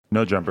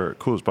No Jumper,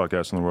 coolest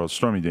podcast in the world.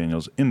 Stormy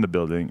Daniels in the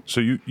building.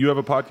 So you have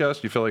a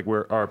podcast? You feel like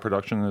our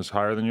production is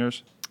higher than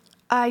yours?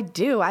 I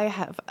do. I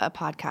have a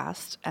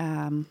podcast.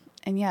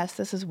 And yes,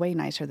 this is way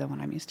nicer than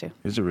what I'm used to.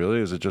 Is it really?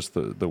 Is it just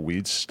the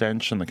weed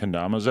stench and the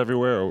kendamas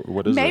everywhere? Or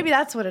what is it? Maybe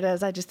that's what it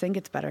is. I just think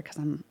it's better because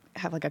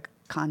have like a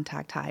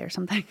contact high or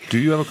something. Do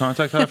you have a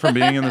contact high from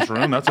being in this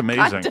room? That's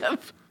amazing. Kind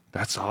of.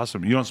 That's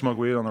awesome. You don't smoke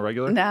weed on the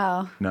regular?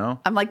 No.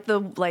 No? I'm like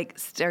the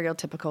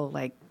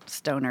stereotypical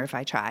stoner if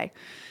I try.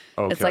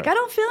 Okay. It's like, I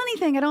don't feel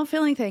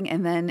anything.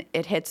 And then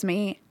it hits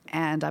me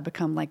and I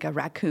become like a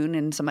raccoon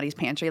in somebody's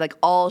pantry. Like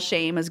all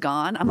shame is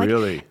gone. I'm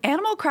Really? like,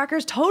 animal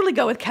crackers totally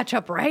go with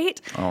ketchup, right?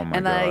 Oh my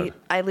and God.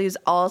 I lose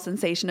all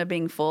sensation of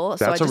being full.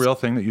 That's a real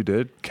thing that you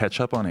did?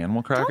 Ketchup on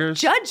animal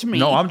crackers? Don't judge me.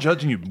 No, I'm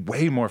judging you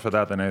way more for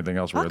that than anything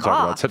else we're going to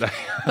talk about today.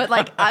 But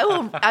like, I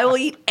will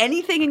eat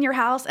anything in your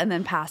house and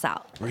then pass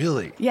out.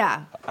 Really?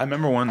 Yeah. I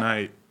remember one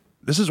night,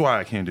 this is why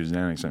I can't do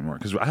Xanax anymore,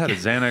 because I had a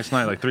Xanax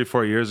night like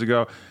 3-4 years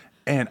ago,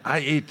 and I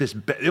ate this,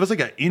 it was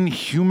like an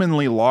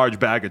inhumanly large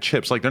bag of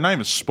chips. Like, they're not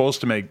even supposed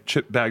to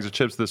make bags of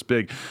chips this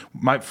big.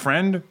 My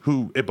friend,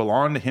 who it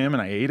belonged to him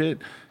and I ate it,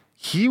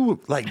 he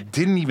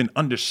didn't even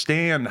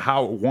understand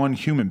how one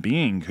human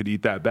being could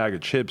eat that bag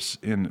of chips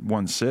in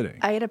one sitting.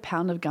 I ate a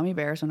pound of gummy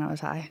bears when I was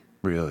high.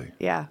 Really?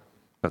 Yeah.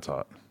 That's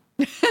hot.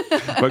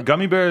 But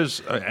gummy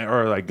bears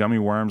or like gummy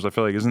worms, I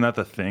feel like, isn't that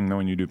the thing though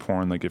when you do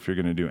porn? Like if you're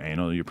going to do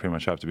anal, you pretty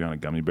much have to be on a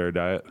gummy bear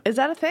diet. Is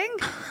that a thing?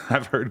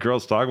 I've heard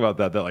girls talk about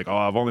that. They're like, oh,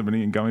 I've only been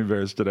eating gummy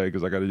bears today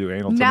because I got to do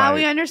anal tonight. Now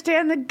we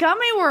understand the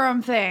gummy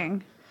worm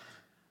thing.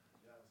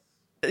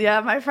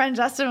 Yeah, my friend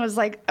Justin was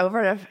like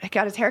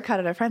got his hair cut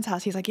at a friend's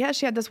house. He's like, yeah,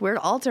 she had this weird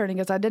altar. And he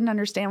goes, I didn't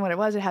understand what it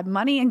was. It had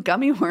money and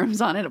gummy worms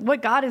on it.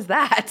 What god is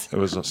that? It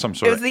was some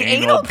sort of the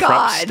anal prep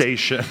god.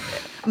 station.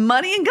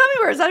 Money and gummy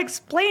worms. That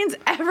explains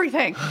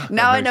everything.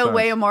 Now I know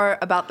way more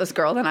about this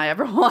girl than I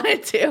ever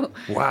wanted to.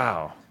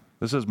 Wow.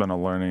 This has been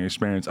a learning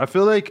experience. I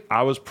feel like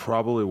I was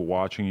probably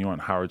watching you on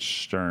Howard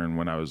Stern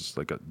when I was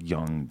like a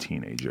young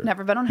teenager.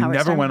 Never been on Howard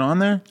Stern. Never went on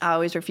there? I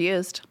always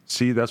refused.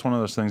 See, that's one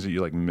of those things that you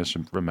like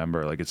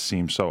misremember. Like it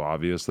seems so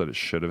obvious that it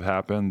should have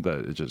happened that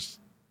it just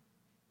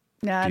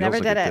No, I feels never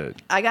like did it it.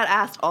 did. I got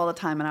asked all the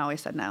time and I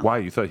always said no. Why?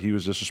 You thought he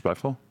was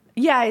disrespectful?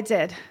 Yeah, I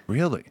did.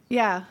 Really?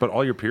 Yeah. But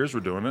all your peers were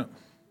doing it.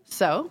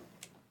 So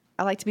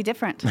I like to be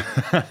different.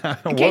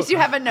 In case you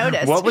haven't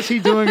noticed. What was he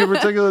doing in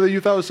particular that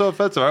you thought was so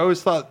offensive? I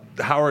always thought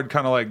Howard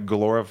kind of like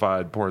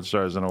glorified porn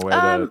stars in a way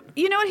that...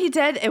 You know what he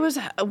did? It was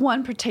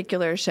one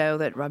particular show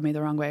that rubbed me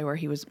the wrong way where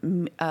he was,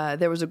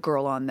 there was a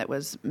girl on that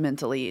was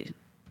mentally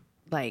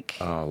like...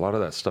 a lot of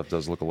that stuff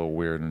does look a little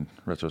weird in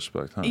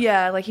retrospect, huh?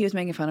 Yeah, like he was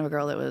making fun of a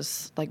girl that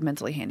was like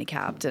mentally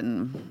handicapped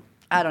and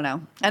I don't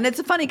know. And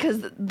it's funny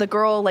because the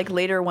girl like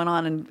later went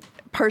on and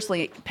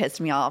personally pissed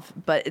me off,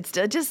 but it's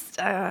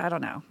just, I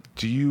don't know.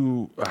 Do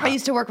you... I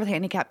used to work with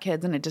handicapped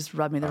kids and it just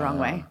rubbed me the wrong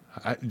way.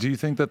 do you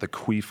think that the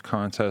queef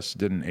contest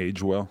didn't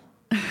age well?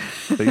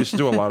 They used to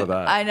do a lot of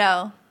that. I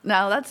know.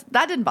 No,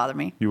 that didn't bother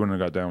me. You wouldn't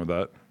have got down with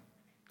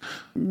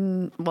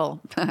that?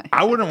 Well,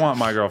 I wouldn't want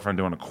my girlfriend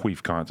doing a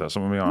queef contest.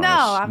 I'm going to be honest.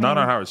 No, I Not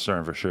mean- on Howard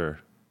Stern for sure.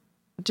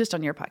 just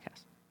on your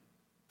podcast.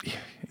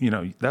 You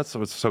know, that's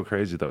what's so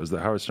crazy, though, is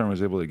that Howard Stern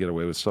was able to get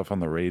away with stuff on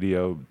the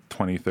radio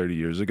 20, 30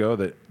 years ago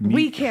that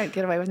We can't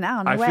get away with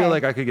now. No I way. feel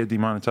like I could get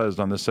demonetized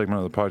on this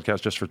segment of the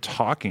podcast just for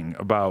talking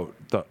about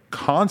the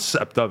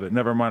concept of it,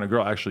 never mind a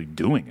girl actually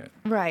doing it.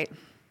 Right.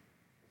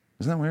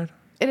 Isn't that weird?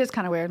 It is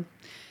kind of weird.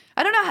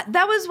 I don't know.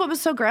 That was what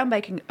was so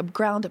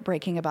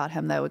groundbreaking about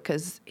him, though,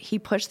 because he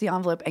pushed the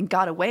envelope and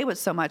got away with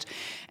so much.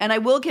 And I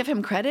will give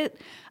him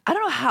credit. I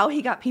don't know how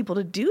he got people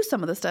to do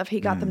some of the stuff he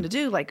got them to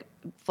do, like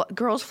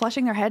girls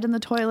flushing their head in the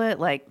toilet.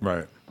 Like,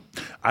 Right.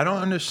 I don't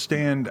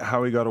understand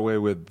how he got away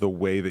with the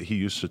way that he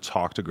used to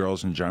talk to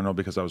girls in general,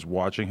 because I was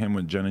watching him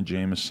with Jenna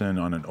Jameson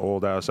on an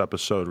old ass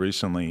episode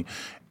recently,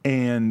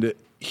 and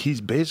he's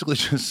basically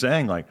just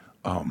saying like,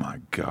 oh my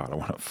God, I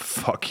want to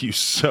fuck you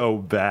so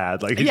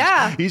bad. Like,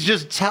 he's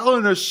just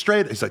telling her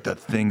straight. He's like, the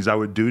things I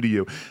would do to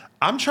you.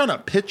 I'm trying to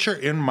picture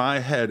in my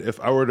head if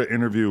I were to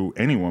interview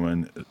any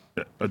woman,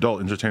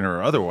 adult entertainer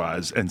or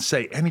otherwise, and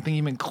say anything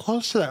even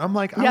close to that. I'm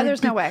like, yeah,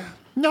 there's no way.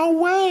 No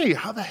way.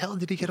 How the hell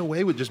did he get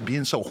away with just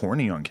being so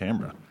horny on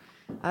camera?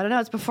 I don't know.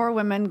 It's before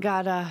women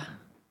got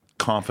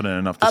confident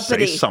enough to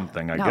uppity. say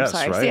something, I No, guess, I'm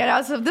sorry. right? See,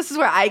 and so this is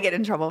where I get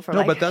in trouble for No,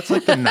 like... but that's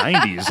like the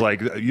 90s.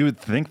 Like, you would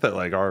think that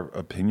like our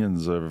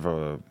opinions of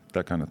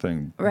that kind of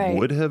thing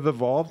would have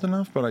evolved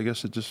enough, but I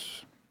guess it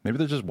just... Maybe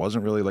there just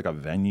wasn't really like a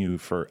venue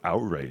for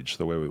outrage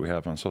the way we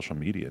have on social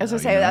media. I was going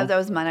to say, that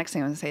was my next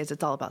thing I was going to say, is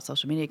it's all about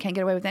social media. You can't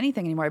get away with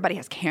anything anymore. Everybody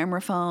has camera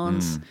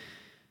phones,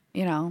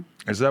 you know.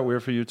 Is that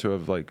weird for you to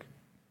have like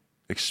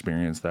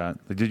experienced that?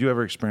 Like, did you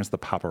ever experience the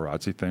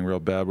paparazzi thing real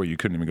bad where you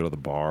couldn't even go to the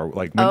bar?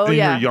 Like when, in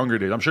your younger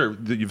days, I'm sure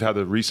that you've had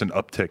a recent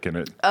uptick in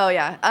it. Oh,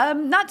 yeah.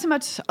 Not too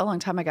much a long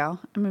time ago.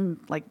 I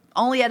mean, like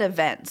only at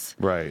events.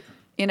 Right.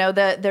 You know,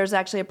 there's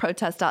actually a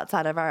protest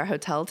outside of our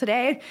hotel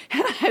today.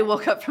 And I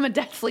woke up from a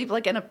dead sleep,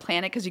 like in a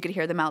panic, because you could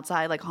hear them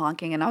outside, like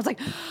honking. And I was like,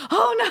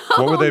 oh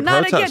no. What were they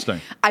not protesting?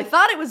 Again. I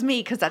thought it was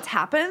me because that's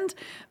happened.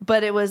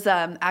 But it was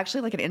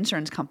actually like an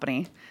insurance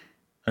company.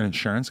 An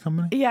insurance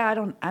company? Yeah, I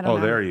don't know. Oh,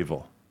 they're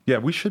evil. Yeah,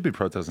 we should be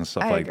protesting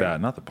stuff like agree.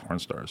 that, not the porn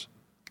stars.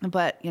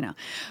 But, you know,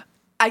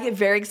 I get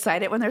very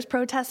excited when there's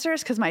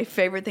protesters because my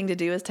favorite thing to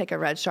do is take a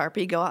red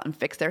Sharpie, go out and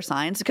fix their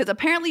signs. Because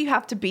apparently you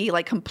have to be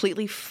like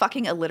completely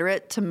fucking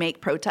illiterate to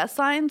make protest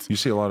signs. You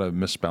see a lot of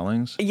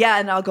misspellings? Yeah,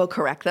 and I'll go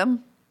correct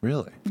them.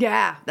 Really?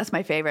 Yeah, that's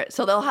my favorite.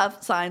 So they'll have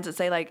signs that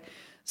say like,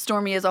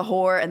 Stormy is a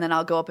whore, and then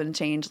I'll go up and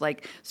change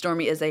like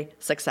Stormy is a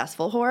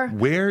successful whore.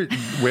 Where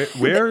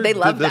They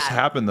love did this that.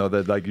 happen though?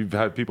 That like you've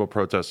had people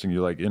protesting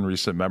you like in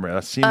recent memory.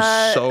 That seems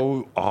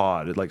so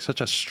odd. Like such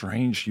a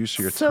strange use of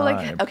your So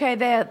time. like,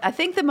 okay, I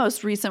think the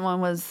most recent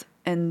one was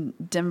in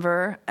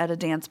Denver at a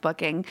dance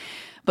booking,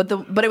 but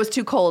it was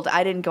too cold.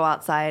 I didn't go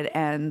outside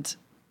and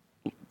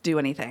do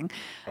anything.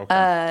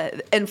 Okay.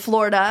 In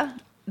Florida,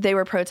 they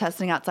were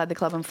protesting outside the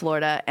club in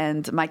Florida,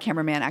 and my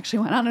cameraman actually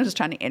went on and was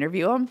trying to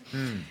interview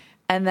them.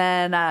 And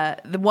then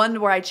the one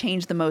where I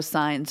changed the most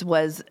signs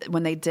was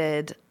when they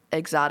did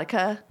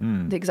Exotica,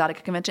 the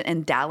Exotica convention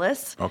in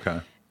Dallas. Okay.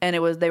 And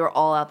they were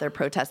all out there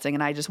protesting,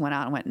 and I just went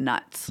out and went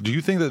nuts. Do you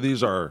think that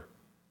these are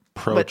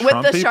With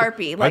pro-Trump the people?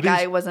 Sharpie, Are like these-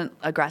 I wasn't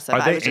aggressive.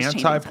 Are I they was just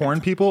changing anti-porn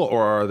signs. people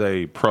or are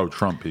they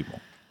pro-Trump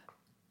people?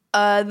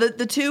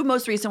 The two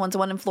most recent ones, the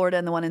one in Florida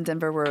and the one in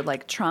Denver, were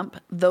like Trump.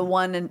 The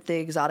one in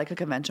the Exotica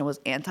convention was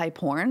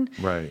anti-porn,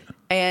 Right.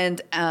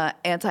 and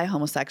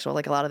anti-homosexual.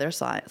 Like a lot of their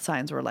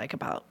signs were like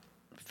about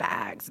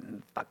fags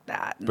and fuck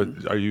that. And,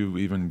 But are you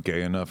even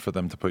gay enough for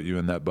them to put you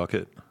in that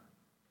bucket?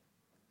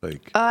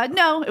 Like,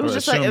 no, it was I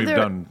just assume like you've they're-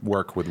 done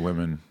work with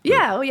women.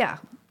 Yeah, oh yeah.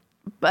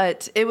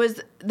 But they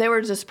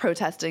were just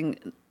protesting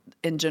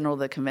in general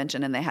the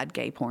convention, and they had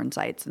gay porn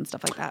sites and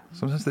stuff like that.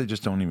 Sometimes they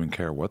just don't even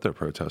care what they're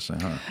protesting,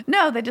 huh?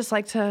 No, they just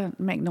like to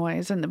make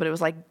noise, but it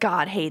was like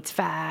God hates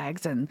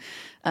fags,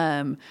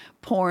 and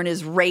porn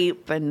is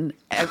rape, and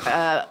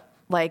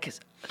like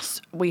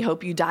we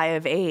hope you die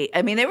of AIDS.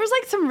 I mean, there was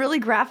like some really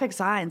graphic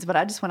signs, but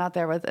I just went out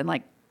there and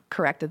like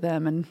corrected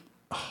them, and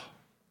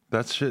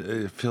That shit,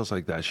 it feels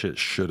like that shit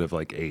should have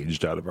like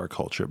aged out of our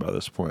culture by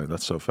this point.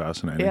 That's so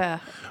fascinating. yeah.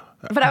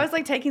 But I was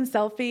like taking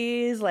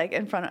selfies like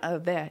in front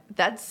of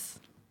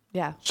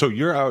yeah. So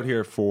you're out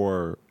here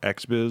for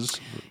XBiz.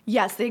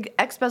 Yes, the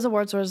XBiz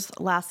Awards was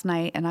last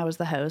night, and I was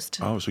the host.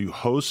 Oh, so you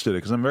hosted it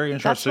because I'm very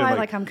That's interested. why, in,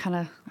 like, I'm kind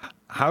of.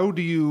 how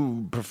do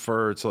you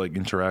prefer to like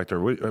interact,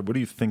 or what do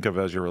you think of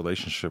as your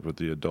relationship with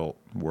the adult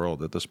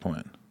world at this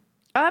point?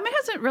 It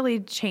hasn't really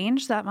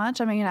changed that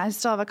much. I mean, I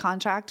still have a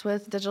contract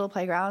with Digital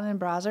Playground and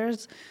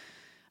Browsers.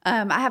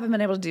 I haven't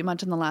been able to do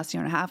much in the last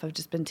year and a half. I've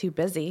just been too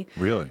busy.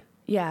 Really?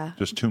 Yeah.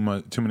 Just too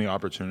many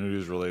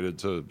opportunities related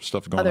to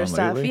stuff going Other on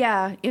stuff. lately?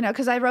 Yeah. You know,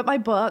 because I wrote my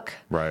book.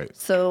 Right.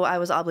 So I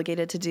was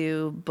obligated to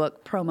do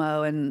book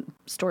promo and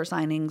store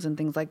signings and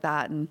things like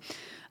that. And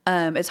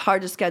it's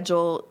hard to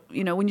schedule.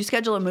 You know, when you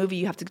schedule a movie,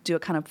 you have to do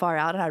it kind of far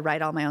out. And I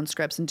write all my own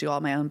scripts and do all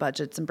my own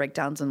budgets and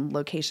breakdowns and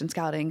location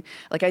scouting.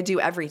 Like I do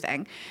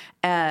everything.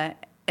 And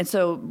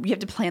so you have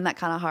to plan that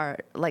kind of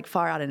hard, like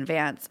far out in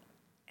advance.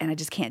 And I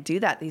just can't do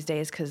that these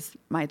days because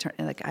I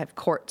have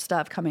court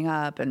stuff coming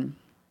up and.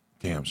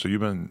 Damn. So you've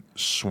been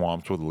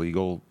swamped with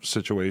legal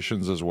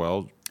situations as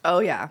well? Oh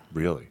yeah.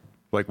 Really?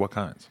 Like what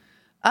kinds?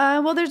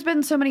 Well, there's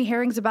been so many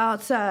hearings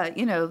about,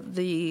 you know,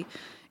 the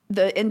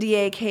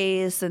NDA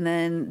case and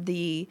then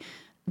the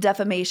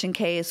defamation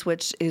case,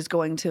 which is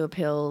going to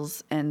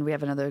appeals, and we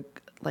have another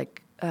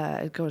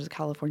it goes to the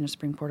California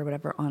Supreme Court or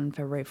whatever on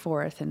February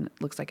 4th, and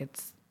it looks like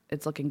it's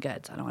looking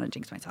good. So I don't want to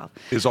jinx myself.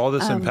 Is all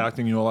this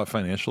impacting you a lot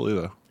financially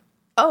though?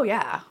 Oh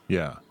yeah.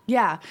 Yeah.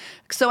 Yeah.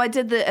 So I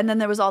did and then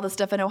there was all the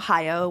stuff in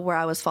Ohio where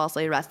I was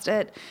falsely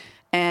arrested,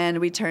 and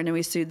we turned and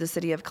we sued the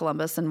city of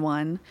Columbus and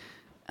won.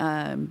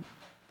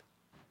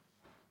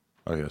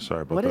 Oh yeah,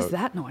 sorry about What that. is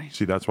that noise?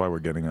 See, that's why we're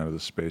getting out of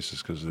this space,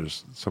 is because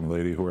there's some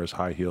lady who wears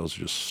high heels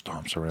who just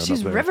stomps around She's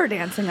up there. river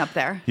dancing up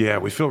there. Yeah,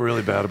 we feel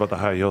really bad about the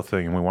high heel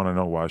thing, and we want to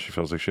know why she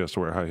feels like she has to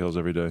wear high heels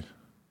every day.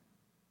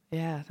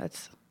 Yeah,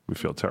 that's. We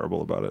feel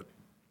terrible about it.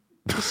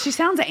 She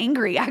sounds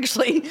angry,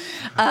 actually.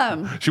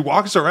 She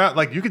walks around,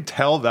 like you could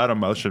tell that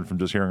emotion from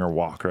just hearing her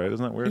walk, right?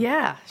 Isn't that weird?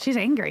 Yeah, she's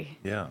angry.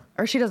 Yeah.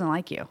 Or she doesn't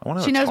like you. I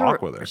wanna She knows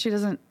talk with her. She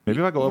doesn't. Maybe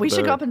if I go up We should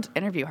there- go up and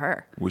interview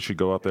her. We should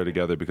go up there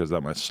together because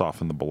that might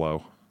soften the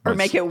blow. Or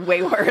make it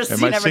way worse. It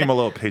You might never seem know. a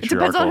little It depends on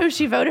patriarchal. who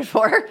she voted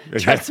for.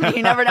 Trust me,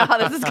 you never know how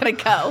this is going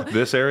to go.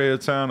 This area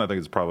of town, I think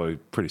it's probably a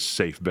pretty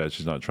safe bet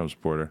she's not a Trump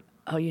supporter.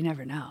 Oh, you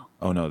never know.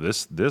 Oh no,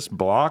 this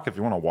block, if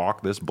you want to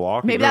walk this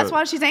block. Maybe that's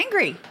why she's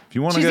angry. If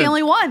you want She's the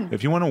only one.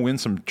 If you want to win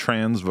some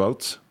trans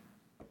votes,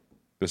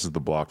 this is the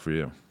block for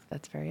you.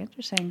 That's very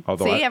interesting.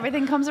 Although See,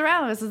 everything comes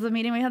around. This is the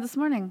meeting we had this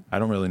morning. I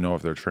don't really know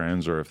if they're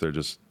trans or if they're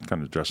just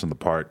kind of dressing the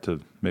part to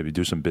maybe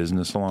do some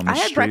business along the I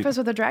had street. breakfast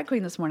with a drag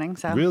queen this morning.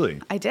 So Really?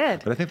 I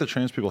did. But I think the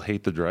trans people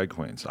hate the drag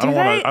queens. Do they?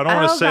 I don't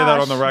want to Oh, say that on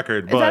gosh. the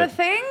record. Is But that a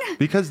thing?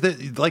 Because,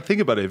 like, think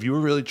about it. If you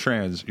were really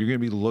trans, you're going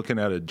to be looking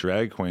at a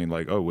drag queen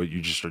like, oh, what,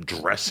 you just are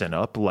dressing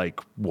up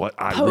like what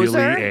I Poser?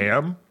 really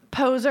am?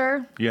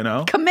 Poser. You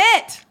know?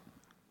 Commit.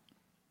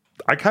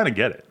 I kind of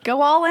get it.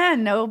 Go all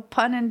in. No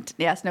pun.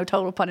 Yes, no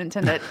total pun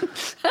intended.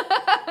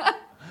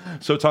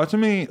 So talk to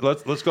me.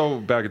 Let's go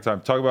back in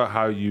time. Talk about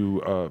how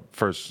you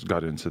first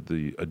got into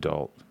the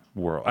adult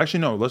world.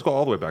 Actually, no. Let's go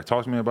all the way back.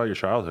 Talk to me about your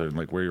childhood and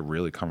like where you're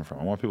really coming from.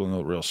 I want people to know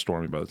the real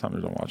story by the time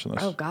they're done watching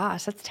this. Oh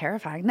gosh, that's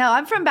terrifying. No,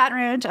 I'm from Baton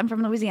Rouge. I'm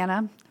from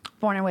Louisiana.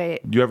 Born and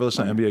raised. Do you ever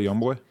listen to NBA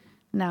YoungBoy?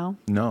 No.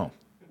 No.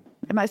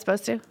 Am I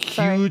supposed to?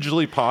 Sorry.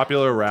 Hugely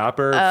popular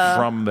rapper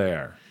from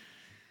there.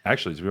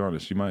 Actually, to be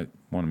honest, you might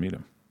want to meet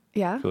him.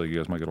 Yeah. I feel like you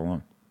guys might get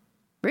along.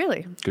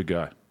 Really? Good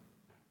guy.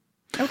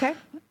 Okay.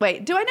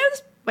 Wait. Do I know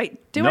this?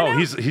 Wait. Do I know? No,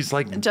 he's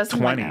like Justin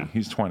 20. Bieber.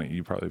 He's 20.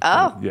 You probably.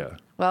 Oh. Yeah.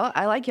 Well,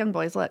 I like young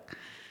boys. Look.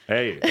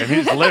 Hey, and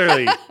he's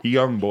literally a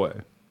young boy.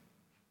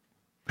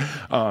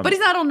 But he's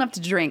not old enough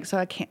to drink, so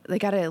I can't. They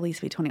got to at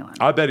least be 21.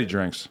 I bet he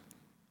drinks.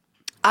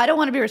 I don't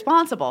want to be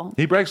responsible.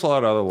 He breaks a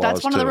lot of other laws.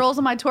 That's one of the too. rules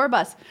on my tour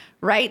bus.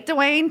 Right,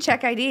 Dwayne?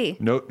 Check ID.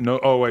 No.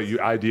 Oh wait, you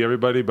ID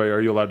everybody, but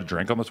are you allowed to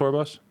drink on the tour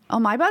bus?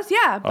 On my bus,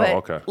 yeah. But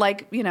okay.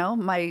 like, you know,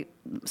 my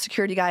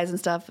security guys and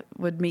stuff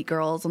would meet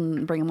girls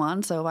and bring them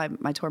on. So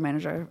my tour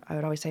manager, I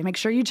would always say, make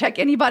sure you check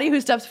anybody who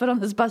steps foot on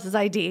this bus's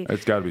ID.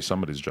 It's got to be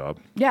somebody's job.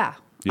 Yeah.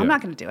 Yeah. I'm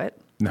not going to do it.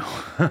 No.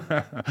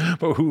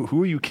 But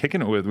who are you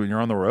kicking it with when you're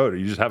on the road? Are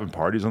you just having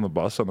parties on the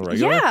bus on the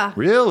regular? Yeah.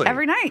 Really?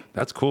 Every night.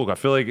 That's cool. I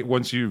feel like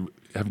once you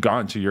have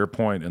gotten to your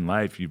point in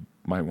life, you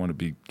might want to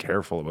be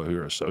careful about who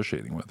you're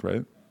associating with,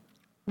 right?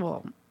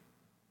 Well,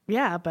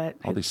 yeah, but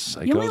All these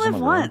psychos. you only on live the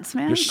road. once,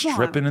 man. You're Come on.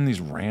 stripping in these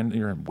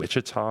you're in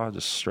Wichita,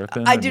 just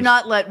stripping. I and do just-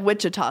 not let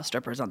Wichita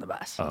strippers on the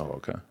bus. Oh,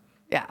 okay.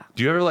 Yeah.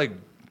 Do you ever like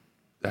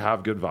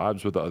have good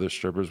vibes with the other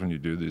strippers when you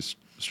do these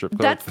strip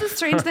clubs? That's the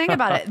strange thing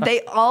about it.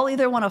 They all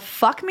either want to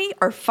fuck me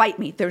or fight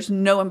me. There's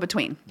no in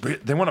between.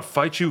 They want to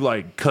fight you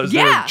like because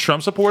Yeah. they're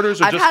Trump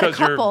supporters or I've just had a because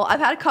you're couple. I've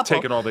had a couple.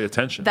 taking all the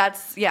attention?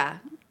 That's, yeah.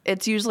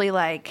 It's usually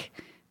like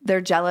they're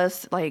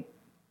jealous. Like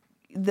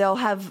they'll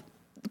have,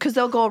 because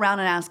they'll go around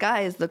and ask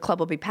guys, the club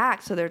will be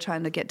packed. So they're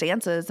trying to get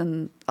dances.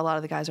 And a lot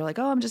of the guys are like,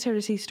 oh, I'm just here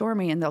to see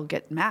Stormy. And they'll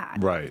get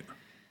mad. Right.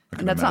 I can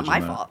And that's not my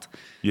imagine that. fault.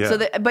 Yeah.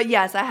 So, but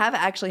yes, I have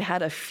actually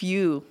had a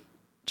few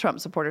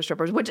Trump supporter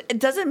strippers, which it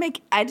doesn't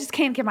make, I just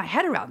can't get my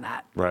head around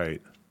that.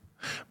 Right.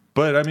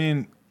 But I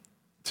mean,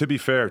 to be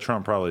fair,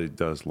 Trump probably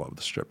does love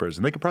the strippers,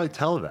 and they could probably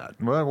tell that.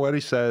 What he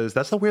says,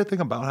 that's the weird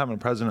thing about having a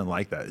president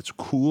like that. It's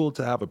cool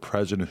to have a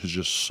president who's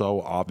just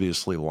so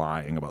obviously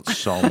lying about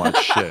so much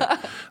shit.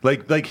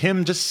 Like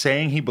him just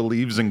saying he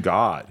believes in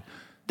God.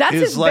 That's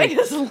is his like,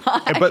 biggest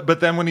lie. But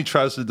then when he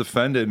tries to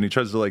defend it and he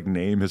tries to like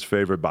name his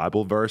favorite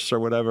Bible verse or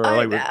whatever,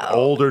 I like know.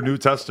 Old or New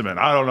Testament,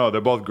 I don't know. They're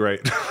both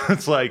great.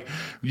 It's like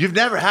you've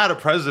never had a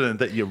president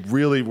that you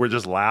really were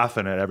just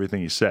laughing at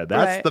everything he said.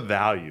 That's Right. the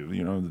value,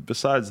 you know.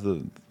 Besides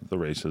the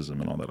racism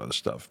and all that other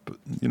stuff, but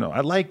you know, I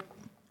like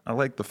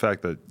the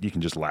fact that you can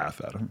just laugh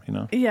at him. You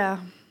know. Yeah.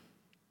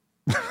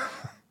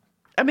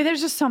 I mean,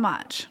 there's just so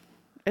much.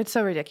 It's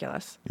so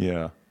ridiculous.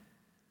 Yeah.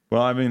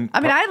 Well, I mean,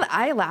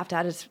 I laughed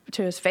at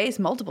his face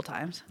multiple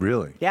times.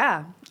 really.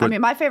 Yeah. But- I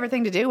mean, my favorite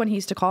thing to do when he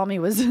used to call me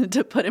was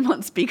to put him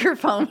on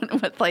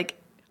speakerphone with like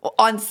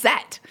on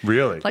set.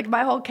 Really? Like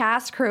my whole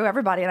cast, crew,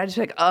 everybody. And I just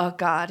be like, oh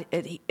God,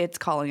 it's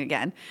calling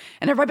again.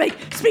 And everybody,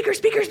 speaker.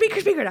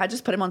 And I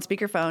just put him on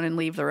speakerphone and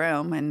leave the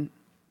room and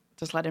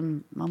just let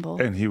him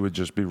mumble. And he would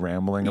just be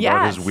rambling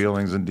about his Yes.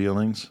 wheelings and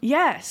dealings.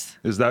 Yes.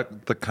 Is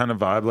that the kind of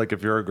vibe? Like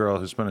if you're a girl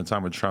who's spending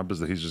time with Trump, is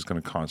that he's just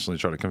going to constantly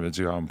try to convince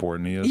you how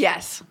important he is?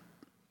 Yes.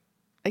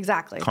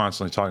 Exactly.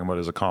 Constantly talking about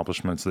his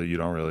accomplishments that you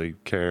don't really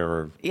care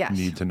or Yes.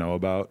 need to know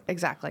about.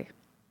 Exactly.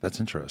 That's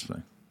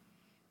interesting.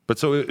 But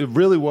so it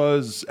really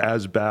was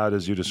as bad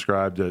as you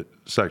described it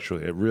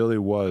sexually. It really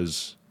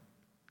was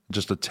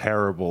just a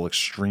terrible,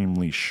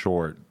 extremely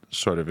short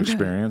sort of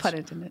experience. Pun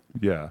intended.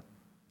 Yeah,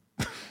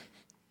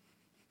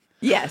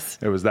 Yes.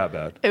 it was that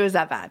bad. It was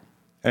that bad.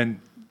 And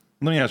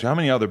let me ask you, how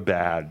many other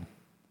bad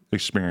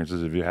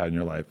experiences have you had in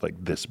your life like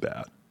this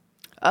bad?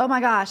 Oh my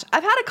gosh.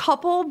 I've had a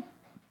couple,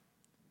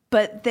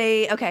 but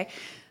okay.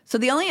 So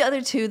the only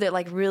other two that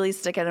like really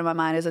stick out in my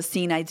mind is a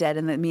scene I did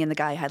and that me and the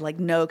guy had like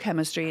no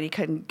chemistry and he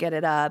couldn't get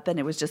it up and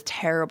it was just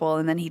terrible.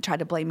 And then he tried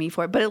to blame me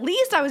for it. But at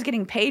least I was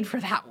getting paid for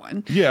that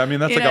one. Yeah, I mean,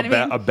 that's You like know what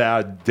I mean? a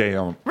bad day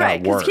on Right.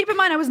 at Because work. keep in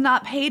mind, I was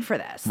not paid for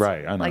this.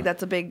 Right, I know. Like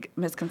that's a big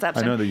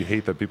misconception. I know that you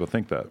hate that people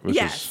think that. Which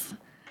Yes. Is,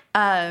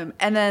 And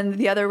then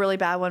the other really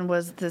bad one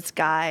was this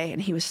guy,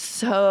 and he was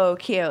so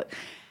cute.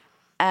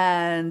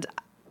 And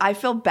I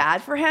feel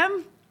bad for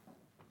him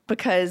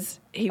because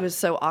he was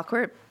so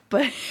awkward,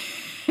 but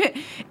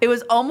it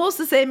was almost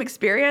the same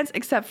experience,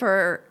 except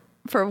for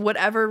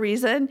whatever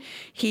reason,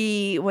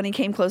 when he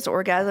came close to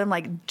orgasm,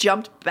 like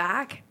jumped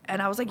back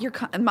And I was like,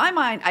 in my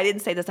mind, I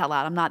didn't say this out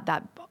loud. I'm not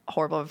that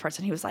horrible of a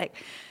person. He was like,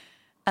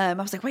 I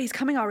was like, wait, he's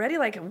coming already?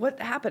 Like, what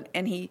happened?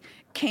 And he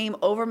came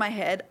over my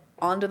head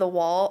onto the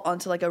wall,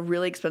 onto like a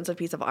really expensive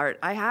piece of art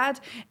I had.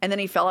 And then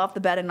he fell off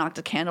the bed and knocked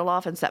a candle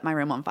off and set my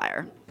room on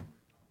fire.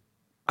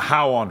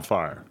 How on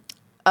fire?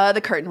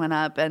 The curtain went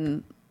up,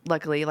 and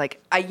luckily,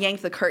 like, I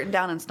yanked the curtain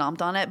down and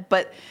stomped on it.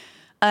 But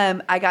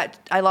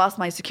I lost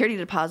my security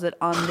deposit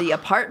on the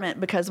apartment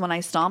because when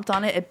I stomped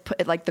on it,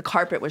 like the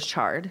carpet was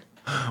charred.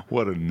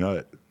 What a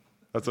nut.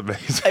 That's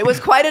amazing. It was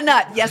quite a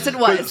nut. Yes, it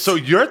was. Wait, so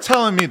you're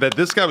telling me that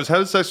this guy was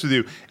having sex with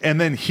you, and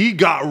then he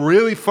got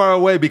really far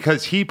away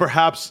because he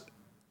perhaps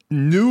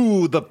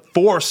knew the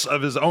force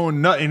of his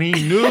own nut, and he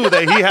knew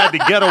that he had to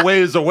get a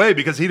ways away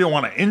because he didn't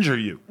want to injure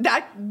you.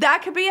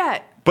 That could be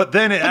it. But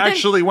then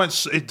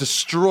it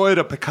destroyed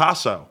a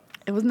Picasso.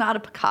 It was not a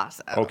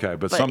Picasso. Okay,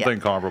 but something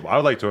comparable. I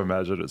would like to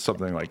imagine it's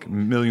something like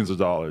millions of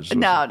dollars.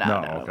 No.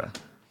 Okay.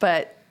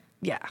 But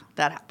yeah,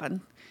 that happened.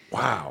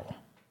 Wow.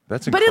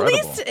 That's incredible.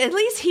 But at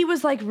least he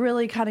was like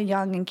really kind of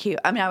young and cute.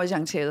 I mean, I was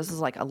young too. This was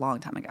like a long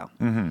time ago.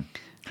 Mm-hmm.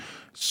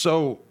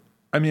 So,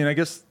 I mean, I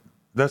guess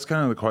that's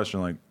kind of the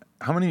question. Like,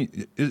 how many,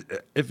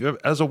 if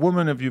as a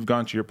woman, if you've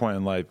gone to your point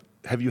in life,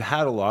 have you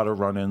had a lot of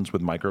run-ins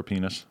with micro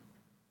penis?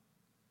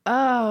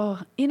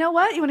 Oh, you know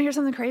what? You want to hear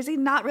something crazy?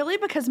 Not really,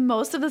 because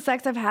most of the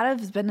sex I've had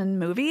has been in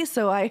movies,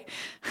 so I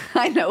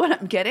know what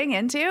I'm getting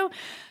into.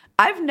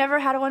 I've never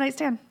had a one-night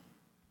stand.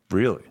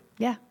 Really?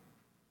 Yeah.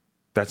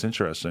 That's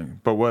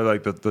interesting. But what,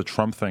 like, the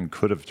Trump thing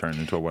could have turned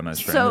into a one-night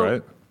stand,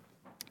 right?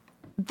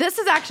 This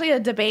is actually a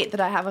debate that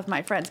I have with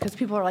my friends because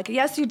people are like,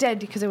 yes, you did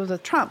because it was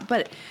with Trump.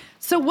 But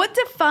so what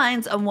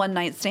defines a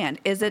one-night stand?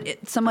 Is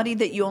it somebody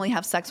that you only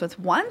have sex with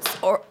once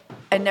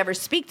and never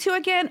speak to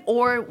again?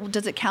 Or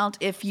does it count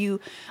if you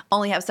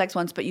only have sex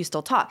once but you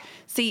still talk?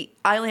 See,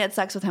 I only had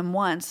sex with him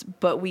once,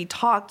 but we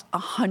talked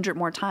 100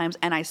 more times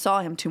and I saw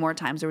him 2 more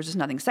times. There was just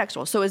nothing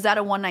sexual. So is that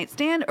a one-night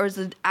stand, or is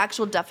the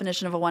actual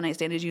definition of a one-night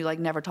stand is you like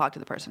never talk to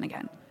the person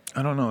again?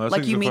 I don't know. That's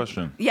like a good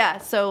question. Yeah,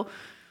 so...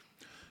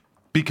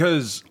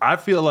 Because I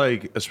feel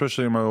like,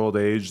 especially in my old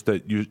age,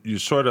 that you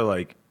sort of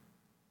like,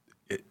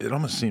 it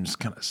almost seems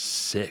kind of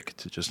sick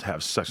to just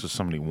have sex with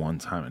somebody one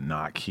time and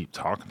not keep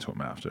talking to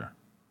them after.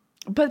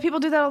 But people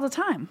do that all the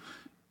time.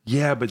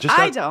 Yeah, but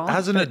just don't,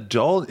 as an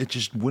adult, it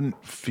just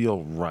wouldn't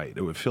feel right.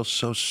 It would feel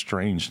so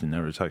strange to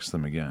never text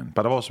them again.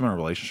 But I've also been in a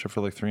relationship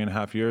for like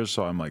 3.5 years,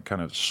 so I'm like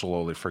kind of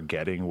slowly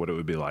forgetting what it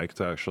would be like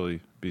to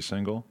actually be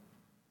single.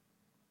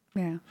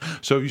 Yeah.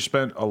 So you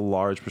spent a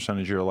large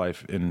percentage of your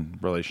life in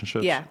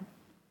relationships? Yeah.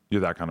 You're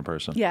that kind of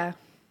person? Yeah.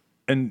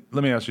 And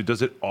let me ask you,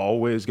 does it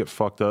always get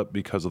fucked up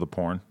because of the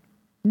porn?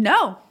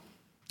 No.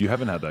 You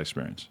haven't had that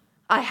experience?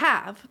 I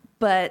have,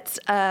 but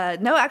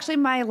no, actually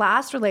my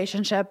last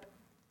relationship,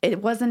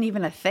 it wasn't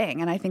even a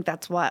thing. And I think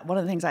that's one of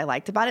the things I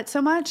liked about it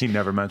so much. He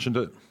never mentioned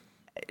it?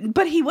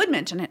 But he would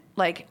mention it,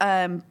 like,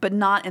 but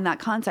not in that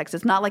context.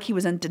 It's not like he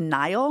was in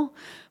denial,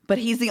 but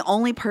he's the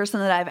only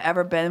person that I've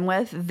ever been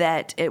with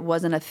that it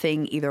wasn't a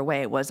thing either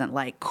way. It wasn't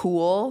like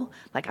cool,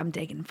 like I'm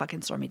dating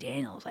fucking Stormy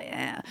Daniels, like,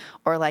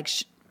 or like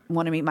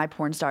want to meet my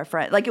porn star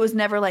friend. Like it was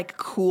never like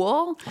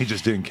cool. He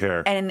just didn't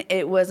care. And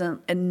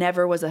it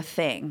never was a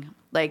thing.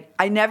 Like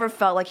I never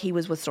felt like he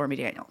was with Stormy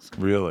Daniels.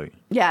 Really?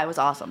 Yeah, it was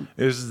awesome.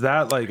 Is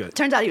that like a...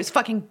 Turns out he was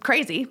fucking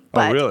crazy,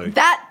 but really?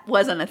 That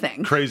wasn't a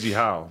thing. Crazy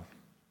how?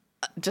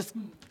 Just...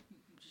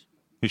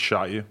 He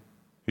shot you?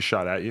 He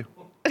shot at you?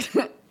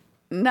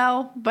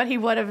 No, but he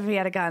would have if he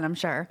had a gun, I'm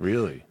sure.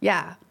 Really?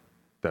 Yeah.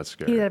 That's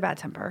scary. He had a bad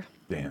temper.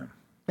 Damn.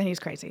 And he was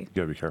crazy. You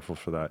gotta be careful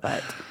for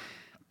that.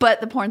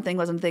 But the porn thing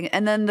wasn't a thing.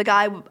 And then the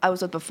guy I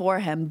was with before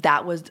him,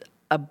 that was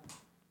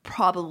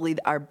probably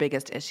our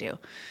biggest issue.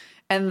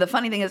 And the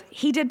funny thing is,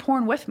 he did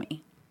porn with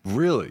me.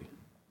 Really?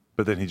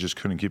 But then he just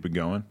couldn't keep it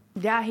going?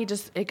 Yeah,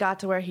 it got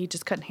to where he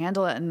just couldn't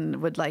handle it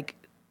and would like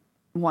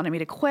wanted me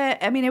to quit.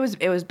 I mean, it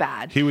was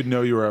bad. He would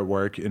know you were at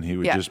work and he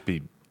would just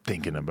be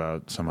thinking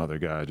about some other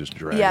guy just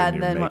dragging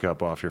your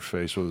makeup off your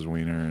face with his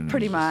wiener, and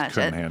pretty much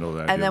couldn't handle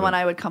that. And then when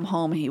I would come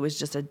home, he was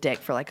just a dick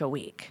for like a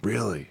week.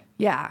 Really?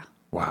 Yeah.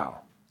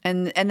 Wow.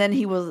 And then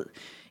he was,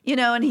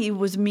 and he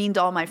was mean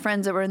to all my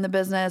friends that were in the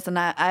business. And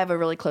I have a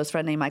really close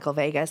friend named Michael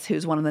Vegas,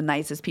 who's one of the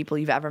nicest people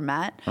you've ever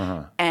met.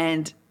 Uh-huh.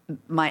 And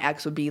my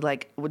ex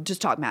would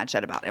just talk mad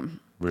shit about him.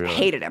 Really?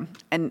 Hated him.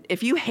 And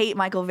if you hate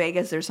Michael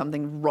Vegas, there's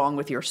something wrong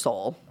with your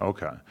soul.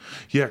 Okay.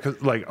 Yeah, because,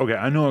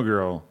 I know a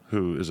girl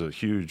who is a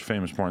huge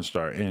famous porn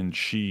star, and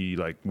she,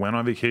 went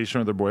on vacation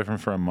with her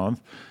boyfriend for a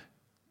month.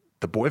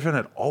 The boyfriend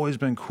had always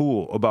been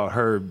cool about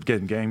her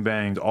getting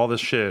gangbanged, all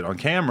this shit on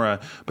camera,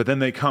 but then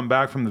they come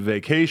back from the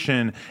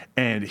vacation,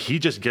 and he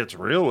just gets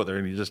real with her,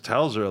 and he just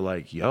tells her,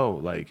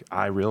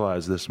 I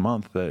realized this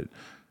month that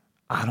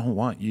I don't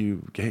want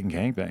you getting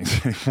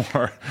gangbangs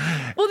anymore.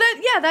 Well,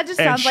 that just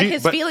sounds like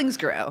his feelings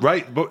grew.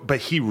 Right, but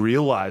he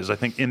realized, I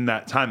think, in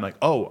that time,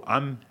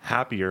 I'm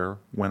happier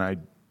when I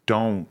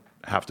don't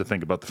have to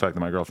think about the fact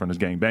that my girlfriend is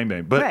gang bang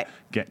bang, but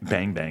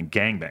bang bang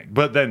gang bang.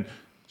 But then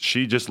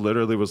she just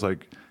literally was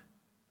like,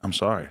 "I'm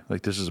sorry,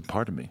 this is a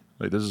part of me.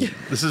 Like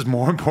this is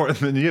more important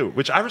than you,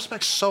 which I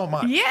respect so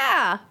much.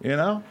 Yeah. You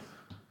know?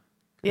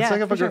 Yeah. It's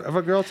like for sure. if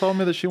a girl told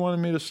me that she wanted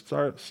me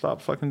to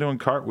stop fucking doing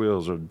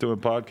cartwheels or doing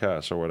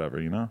podcasts or whatever,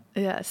 you know?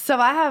 Yeah. So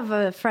I have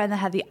a friend that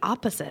had the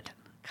opposite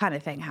kind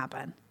of thing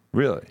happen.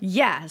 Really?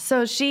 Yeah.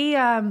 So she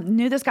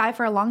knew this guy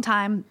for a long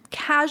time,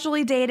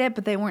 casually dated,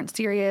 but they weren't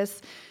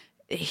serious.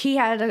 He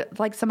had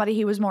somebody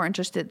he was more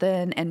interested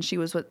in, and she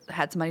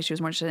had somebody she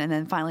was more interested in. And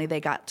then finally they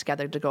got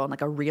together to go on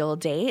like a real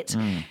date.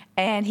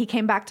 And he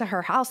came back to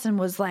her house and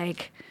was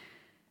like,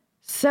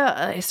 so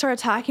I started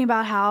talking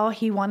about how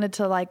he wanted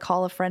to like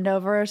call a friend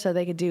over so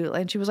they could do,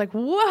 and she was like,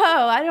 whoa,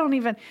 I don't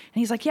even, and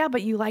he's like, yeah,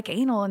 but you like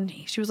anal. And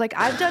she was like,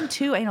 I've done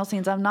 2 anal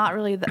scenes. I'm not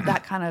really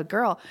that kind of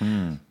girl.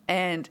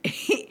 And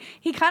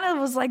he kind of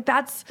was like,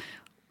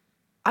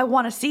 I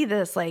want to see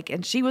this. Like,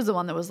 and she was the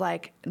one that was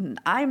like,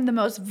 I'm the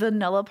most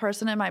vanilla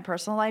person in my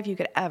personal life you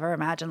could ever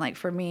imagine. Like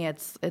for me,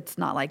 it's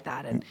not like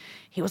that. And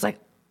he was like,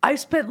 I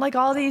spent like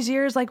all these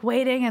years like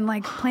waiting and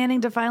like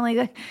planning to finally,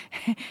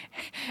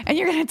 and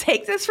you're going to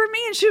take this from me?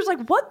 And she was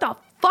like, what the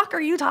fuck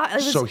are you talking?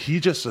 So he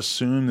just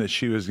assumed that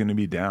she was going to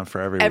be down for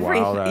every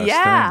wild ass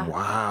thing.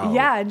 Wow.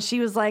 Yeah. And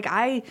she was like,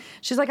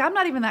 she's like, I'm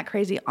not even that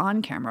crazy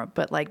on camera,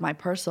 but like my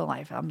personal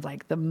life, I'm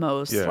like the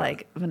most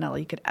like vanilla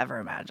you could ever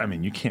imagine. I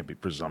mean, you can't be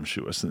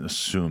presumptuous and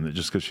assume that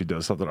just because she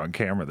does something on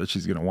camera that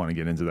she's going to want to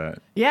get into that.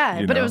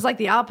 Yeah. But it was like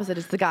the opposite.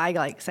 It's the guy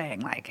like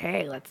saying like,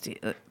 hey, let's do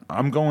it.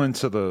 I'm going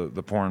to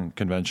the porn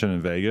convention in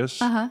Vegas.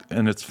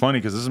 And it's funny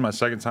because this is my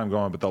second time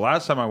going, but the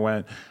last time I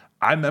went,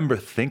 I remember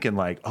thinking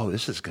like, oh,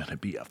 this is going to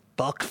be a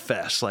fuck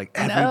fest. Like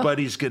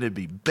everybody's going to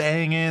be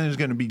banging. There's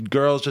going to be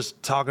girls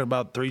just talking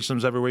about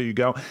threesomes everywhere you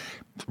go.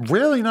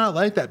 Really not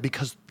like that,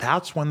 because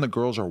that's when the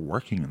girls are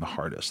working the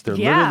hardest. They're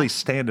literally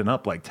standing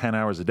up like 10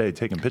 hours a day,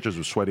 taking pictures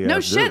with sweaty ass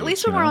dudes. No shit. At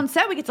least when we're on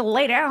set, we get to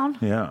lay down.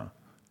 Yeah.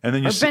 And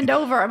then you bend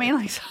over. I mean,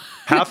 like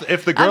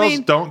if the girls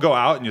don't go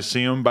out and you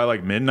see them by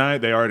like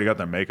midnight, they already got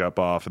their makeup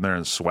off and they're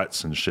in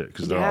sweats and shit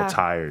because they're all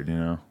tired, you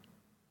know,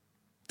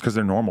 because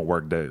they're normal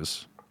work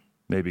days.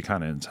 Maybe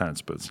kind of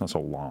intense, but it's not so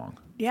long.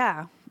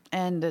 Yeah.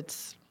 And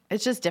it's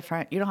just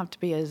different. You don't have to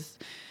be as,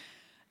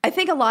 I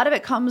think a lot of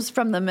it comes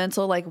from the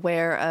mental, like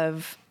where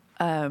of,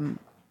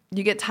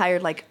 you get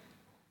tired, like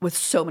with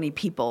so many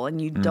people and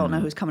you don't know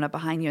who's coming up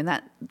behind you.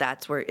 And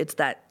that's where it's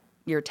that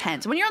you're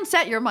tense. When you're on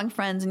set, you're among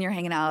friends and you're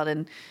hanging out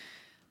and,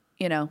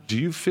 you know. Do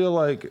you feel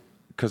like,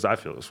 because I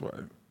feel this way,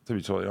 to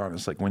be totally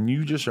honest, like when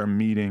you just are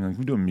meeting, like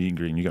you do a meet and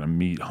greet and you got to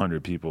meet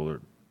 100 people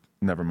or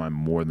never mind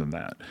more than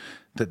that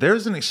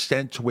there's an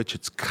extent to which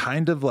it's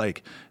kind of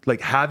like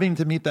having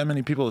to meet that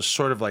many people is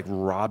sort of like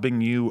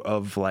robbing you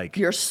of like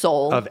your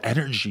soul, of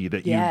energy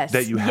that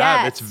you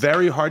have. It's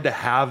very hard to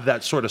have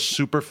that sort of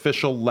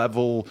superficial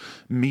level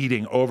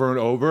meeting over and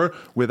over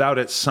without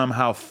it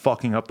somehow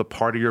fucking up the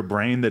part of your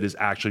brain that is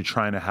actually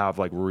trying to have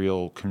like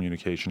real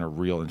communication or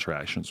real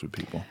interactions with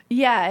people.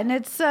 Yeah. And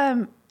it's,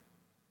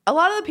 a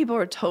lot of the people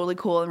are totally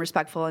cool and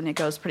respectful and it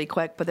goes pretty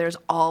quick, but there's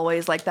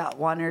always like that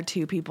 1 or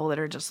 2 people that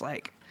are just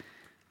like,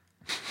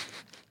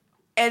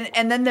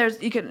 and then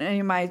there's,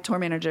 my tour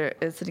manager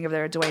is sitting over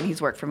there, Dwayne,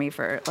 he's worked for me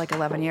for like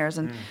 11 years.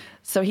 And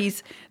so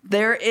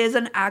there is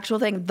an actual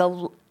thing,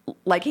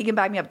 like he can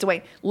back me up,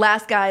 Dwayne,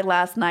 last guy,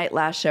 last night,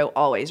 last show,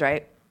 always,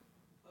 right?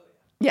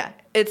 Yeah,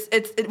 it's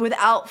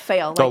without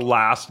fail. The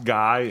last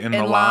guy in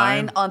the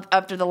line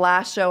after the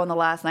last show on the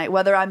last night,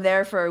 whether I'm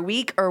there for a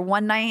week or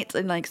one night,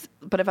 and like,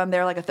 but if I'm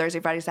there like a Thursday,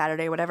 Friday,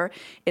 Saturday, whatever,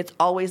 it's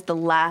always the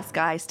last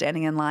guy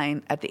standing in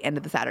line at the end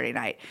of the Saturday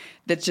night.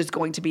 That's just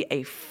going to be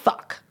a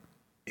fuck.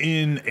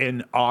 In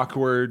an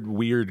awkward,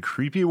 weird,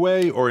 creepy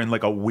way, or in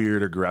like a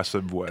weird,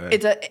 aggressive way.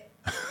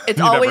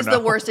 It's always the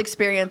worst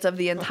experience of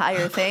the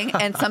entire thing,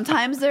 and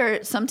sometimes they're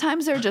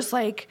just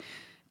like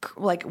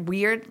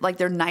weird, like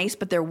they're nice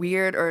but they're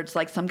weird, or it's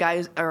like some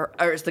guys, or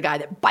it's the guy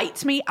that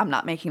bites me. I'm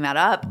not making that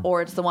up.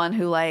 Or it's the one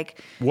who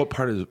like. What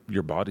part of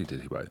your body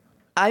did he bite?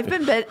 I've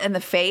been bit in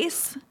the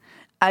face.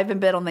 I've been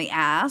bit on the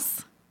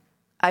ass.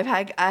 I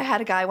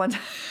had a guy one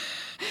time.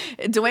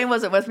 Dwayne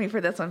wasn't with me for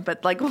this one,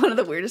 but like one of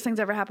the weirdest things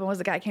ever happened was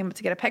the guy came up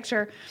to get a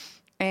picture,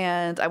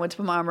 and I went to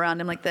put my arm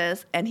around him like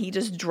this, and he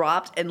just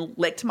dropped and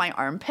licked my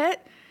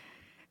armpit.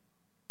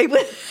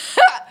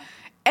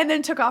 And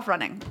then took off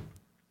running.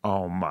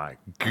 Oh my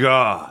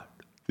God.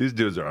 These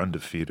dudes are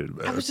undefeated,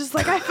 man. I was just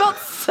like, I felt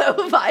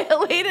so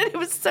violated. It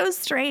was so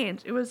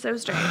strange.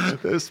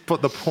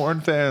 But the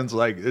porn fans,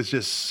 like, it's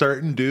just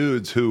certain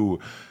dudes who,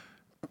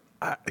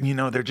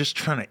 they're just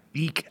trying to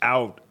eke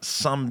out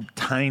some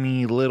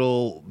tiny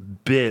little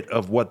bit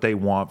of what they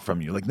want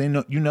from you. Like, they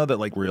know, that,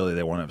 like, really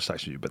they want to have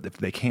sex with you. But if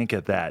they can't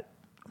get that,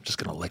 I'm just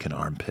going to lick an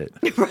armpit.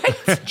 Right?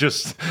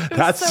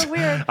 That's so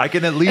weird. I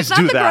can at least do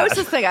that. It's not the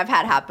grossest thing I've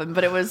had happen,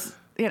 but it was,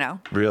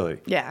 Really?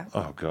 Yeah.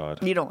 Oh,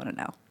 God. You don't want to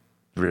know.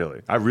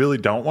 Really? I really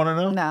don't want to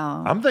know?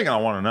 No. I'm thinking I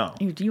want to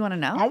know. Do you want to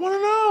know? I want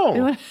to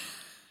know.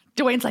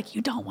 Dwayne's like,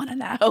 you don't want to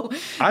know.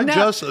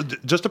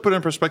 Just to put it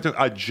in perspective,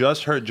 I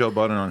just heard Joe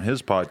Budden on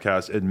his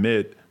podcast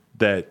admit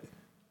that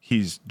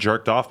he's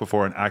jerked off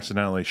before and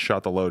accidentally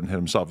shot the load and hit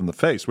himself in the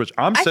face, which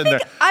I'm sitting there.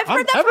 I've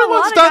heard that from a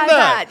everyone's lot of done guys.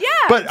 that. Yeah,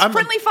 but it's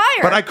friendly fire.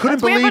 But I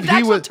couldn't We have believe an he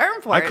actual was.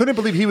 term for I it. couldn't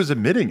believe he was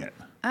admitting it.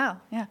 Oh,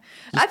 yeah.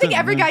 I think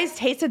every guy's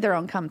tasted their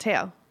own cum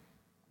too.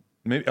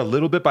 Maybe a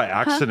little bit by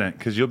accident,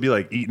 because you'll be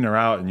like eating her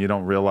out and you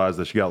don't realize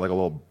that she got like a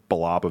little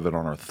blob of it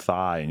on her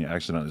thigh, and you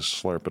accidentally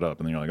slurp it up,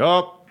 and then you're like,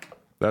 oh,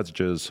 that's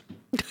jizz.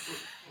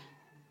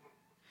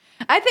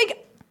 I think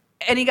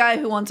any guy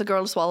who wants a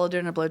girl to swallow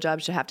during a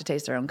blowjob should have to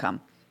taste their own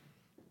cum.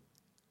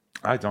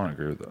 I don't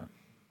agree with that.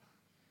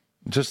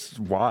 Just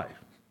why?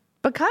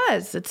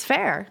 Because it's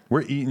fair.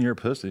 We're eating your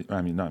pussy.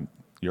 I mean, not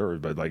yours,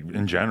 but like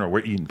in general, we're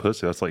eating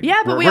pussy. That's like,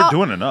 Yeah, but we're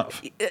doing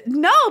enough.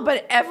 No,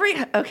 but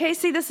okay,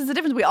 see, this is the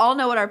difference. We all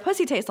know what our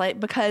pussy tastes like,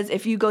 because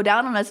if you go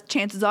down on us,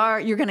 chances are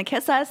you're going to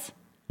kiss us.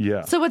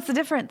 Yeah. So what's the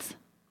difference?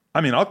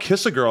 I mean, I'll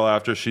kiss a girl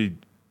after she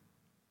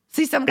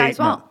See, some guys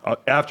won't.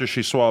 after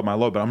she swallowed my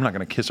load, but I'm not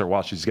going to kiss her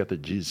while she's got the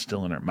jizz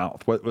still in her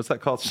mouth. What's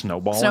that called?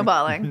 Snowballing?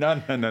 Snowballing. No.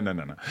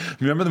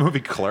 Remember the movie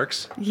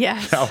Clerks?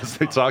 Yes.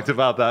 They talked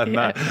about that, and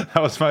Yeah.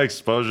 that was my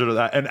exposure to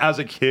that. And as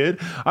a kid,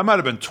 I might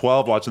have been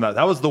 12 watching that.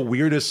 That was the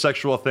weirdest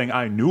sexual thing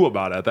I knew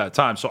about at that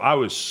time. So I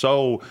was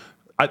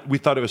we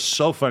thought it was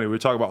so funny. We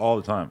talk about it all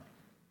the time.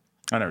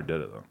 I never did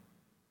it, though.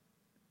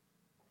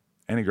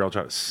 Any girl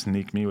try to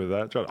sneak me with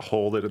that, try to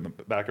hold it in the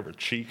back of her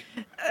cheek.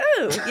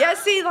 Ooh. Yeah,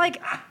 see,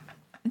 like,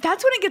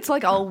 that's when it gets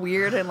like all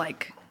weird and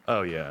like,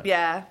 Oh, yeah.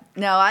 yeah.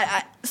 No,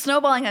 I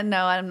snowballing,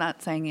 no, I'm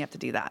not saying you have to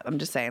do that. I'm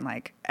just saying,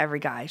 like, every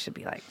guy should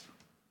be like,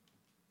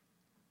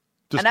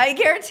 Just and I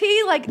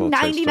guarantee like little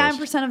taste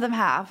 99% of them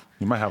have.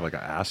 You might have like an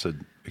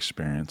acid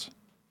experience.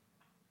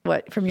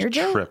 What, from your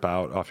joke? Trip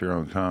out off your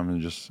own cum, and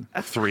just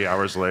 3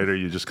 hours later,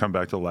 you just come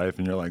back to life,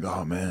 and you're like,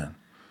 oh man,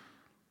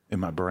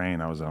 in my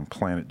brain, I was on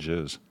planet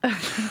jizz.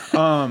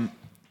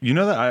 You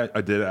know that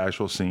I did an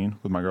actual scene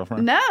with my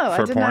girlfriend? No,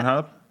 for I did Pornhub.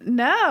 not.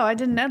 No, I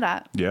didn't know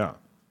that. Yeah.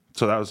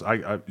 So that was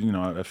I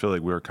feel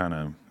like we were kind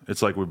of.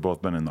 It's like we've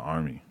both been in the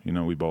army. You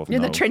know, we both You're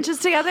in know. the trenches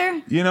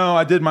together? You know,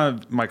 I did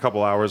my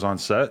couple hours on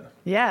set.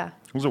 Yeah.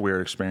 It was a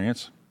weird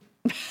experience.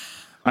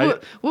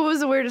 What was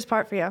the weirdest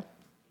part for you?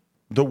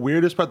 The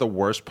weirdest part, the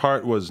worst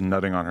part, was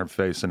nutting on her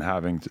face and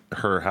having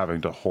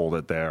to hold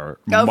it there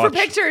for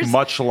pictures.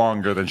 much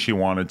longer than she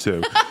wanted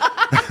to.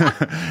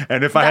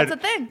 And if That's the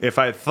thing. if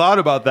I had thought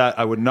about that,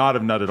 I would not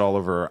have nutted all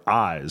over her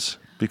eyes,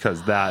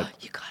 because that,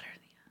 You got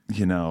her.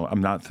 you know, I'm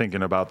not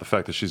thinking about the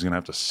fact that she's gonna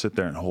have to sit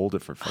there and hold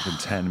it for fucking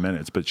 10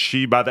 minutes. But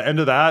by the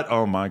end of that,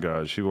 oh my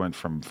god, she went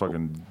from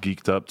fucking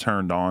geeked up,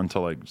 turned on, to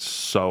like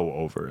so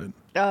over it.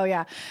 Oh,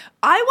 yeah.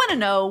 I want to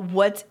know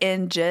what's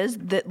in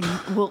jizz that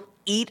will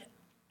eat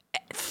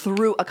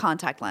through a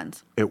contact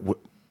lens.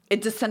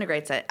 It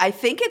disintegrates it. I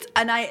think it's,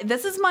 and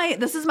this is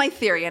my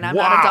theory, and I'm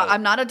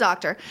not a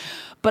doctor,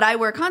 but I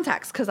wear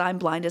contacts because I'm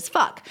blind as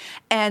fuck.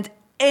 And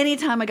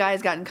anytime a guy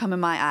has gotten cum in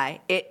my eye,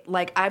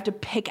 I have to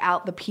pick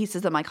out the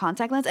pieces of my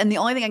contact lens, and the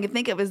only thing I can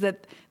think of is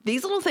that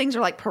these little things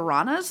are like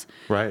piranhas.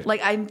 Right.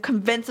 Like, I'm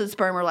convinced that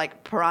sperm are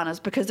like piranhas,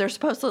 because they're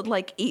supposed to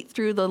like eat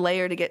through the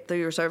layer to get through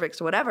your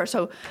cervix or whatever.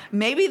 So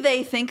maybe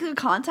they think a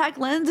contact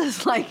lens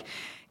is like.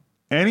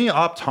 Any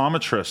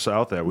optometrists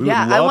out there, we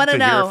Yeah, would I love want to to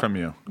know. hear from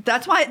you.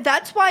 That's why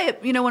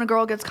when a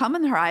girl gets cum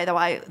in her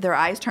eye, their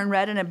eyes turn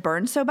red and it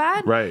burns so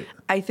bad. Right.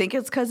 I think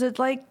it's because it's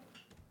like.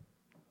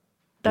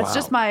 That's Wow.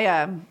 just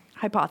my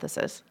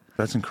hypothesis.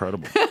 That's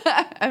incredible.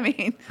 I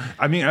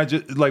mean, I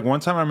just like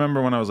one time I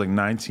remember when I was like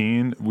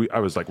 19, I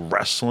was like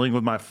wrestling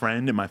with my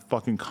friend, and my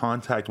fucking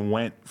contact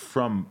went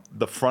from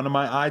the front of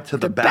my eye to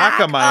the back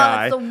of my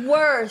eye. It's the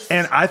worst.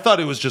 And I thought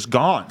it was just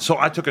gone. So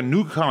I took a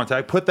new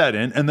contact, put that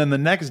in, and then the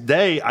next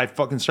day I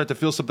fucking start to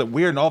feel something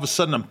weird, and all of a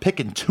sudden I'm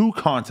picking two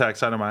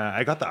contacts out of my eye.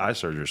 I got the eye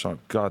surgery, so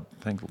God,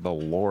 thank the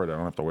Lord, I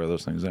don't have to wear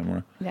those things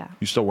anymore. Yeah.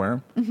 You still wear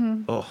them?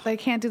 Mm-hmm. Oh. They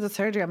can't do the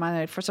surgery on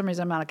mine. For some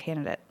reason, I'm not a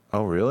candidate.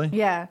 Oh, really?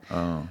 Yeah.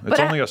 Oh, it's But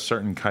only a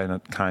certain kind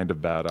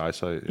of bad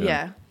eyesight.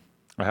 Yeah.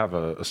 I have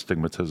a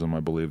astigmatism, I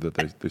believe, that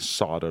they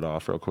sawed it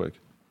off real quick.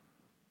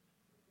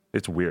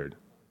 It's weird.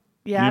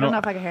 Yeah, You I don't know, know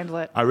if I can handle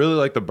it. I really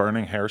like the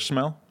burning hair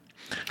smell.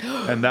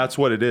 And that's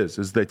what it is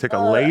they take a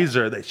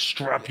laser, they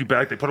strap you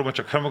back, they put a bunch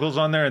of chemicals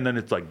on there, and then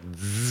it's like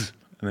zzz,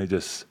 and they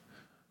just...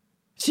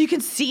 So you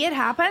can see it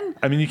happen?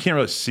 I mean, you can't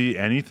really see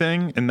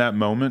anything in that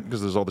moment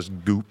because there's all this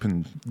goop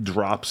and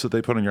drops that they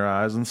put in your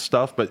eyes and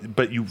stuff,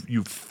 but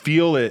you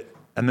feel it,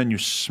 and then you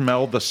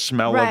smell the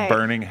smell Right. of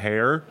burning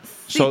hair.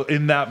 So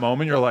in that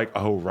moment, you're like,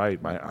 oh, right,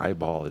 my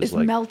eyeball is It's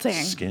like melting.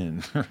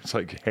 skin. It's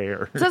like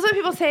hair. So that's what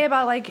people say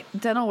about like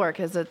dental work,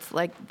 is it's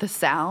like the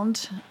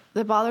sound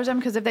that bothers them,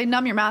 because if they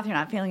numb your mouth, you're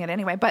not feeling it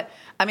anyway. But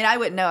I mean, I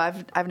wouldn't know.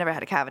 I've never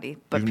had a cavity.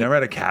 But You've never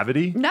had a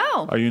cavity?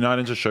 No. Are you not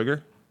into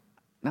sugar?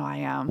 No, I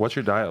am. What's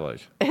your diet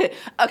like?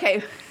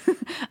 Okay.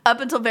 Up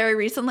until very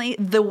recently,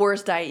 the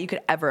worst diet you could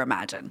ever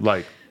imagine.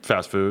 Like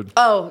fast food?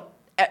 Oh,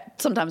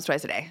 sometimes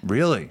twice a day.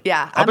 Really?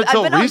 Yeah. Up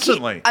until been on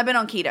recently? I've been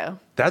on keto.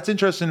 That's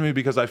interesting to me,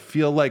 because I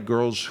feel like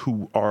girls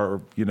who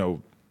are,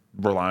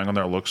 relying on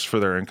their looks for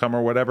their income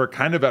or whatever,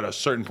 kind of at a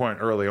certain point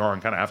early on,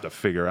 kind of have to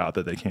figure out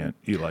that they can't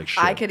eat like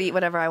shit. I could eat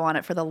whatever I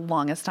wanted for the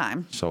longest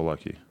time. So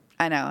lucky.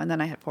 I know. And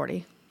then I hit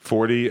 40.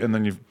 40, and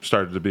then you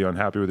started to be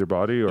unhappy with your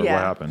body, or what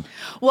happened?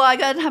 Well, I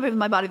got unhappy with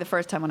my body the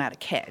first time when I had a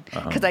kid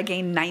because I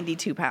gained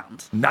 92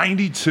 pounds.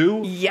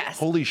 92? Yes.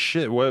 Holy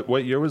shit.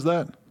 What year was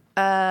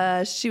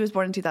that? She was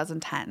born in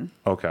 2010.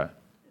 Okay.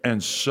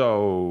 And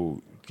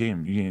so, you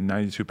gained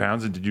 92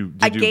 pounds, and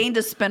I gained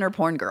a spinner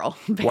porn girl.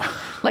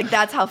 Like,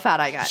 that's how fat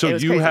I got. So it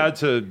was you crazy. had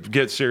to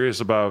get serious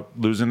about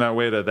losing that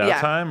weight at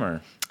that time,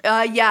 or?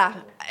 Yeah.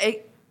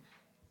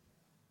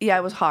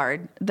 It was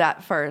hard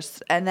that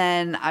first. And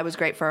then I was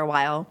great for a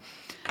while.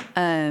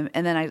 And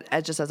then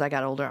I just, as I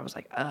got older, I was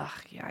like,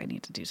 I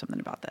need to do something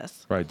about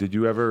this. Right. Did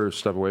you ever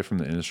step away from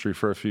the industry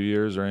for a few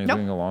years or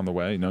anything along the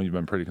way? No, you've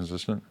been pretty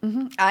consistent?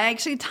 Mm-hmm. I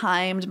actually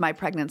timed my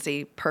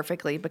pregnancy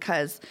perfectly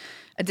because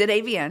I did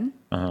AVN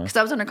because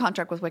I was under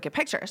contract with Wicked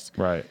Pictures.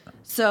 Right.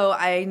 So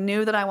I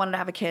knew that I wanted to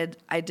have a kid.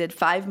 I did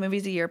 5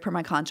 movies a year per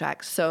my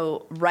contract.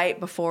 So right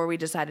before we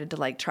decided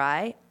to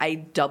try, I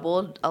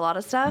doubled a lot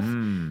of stuff.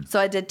 So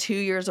I did 2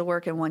 years of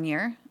work in 1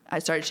 year. I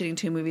started shooting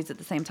 2 movies at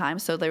the same time,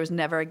 so there was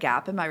never a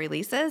gap in my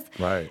releases.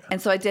 Right.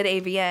 And so I did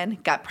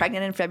AVN, got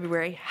pregnant in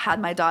February, had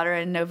my daughter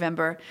in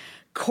November,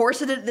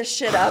 corseted this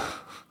shit up,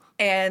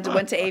 and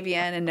went to AVN,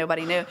 and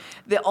nobody knew.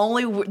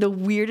 The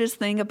weirdest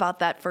thing about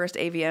that first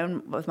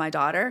AVN with my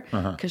daughter,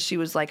 because she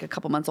was like a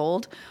couple months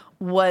old,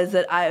 was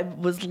that I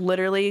was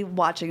literally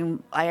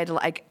watching. I had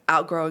to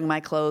outgrowing my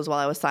clothes while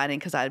I was signing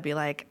because I'd be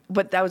like,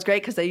 but that was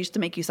great because they used to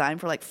make you sign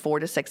for 4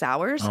 to 6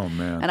 hours. Oh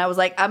man! And I was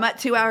like, I'm at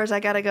 2 hours. I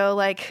gotta go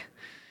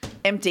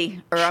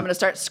empty, or I'm going to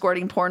start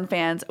squirting porn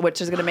fans,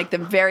 which is going to make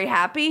them very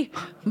happy.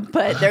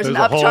 But there's an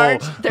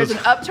upcharge. There's an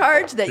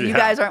upcharge that you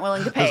guys aren't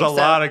willing to pay. There's a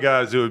lot of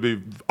guys who would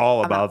be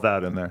all about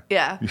that in there.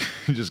 Yeah.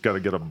 You just got to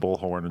get a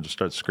bullhorn and just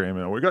start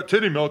screaming, "We got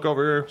titty milk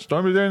over here.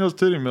 Stormy Daniels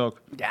titty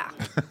milk." Yeah.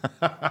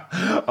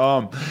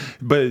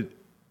 But,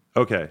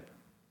 okay.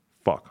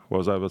 Fuck. What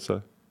was I about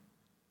to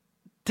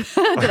say?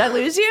 Did I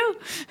lose you?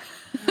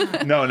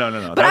 No.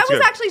 But That's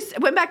I was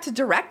good. went back to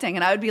directing,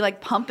 and I would be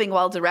pumping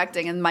while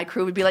directing, and my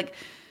crew would be like,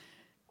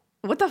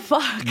 what the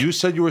fuck? You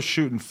said you were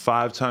shooting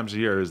 5 times a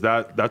year.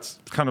 That's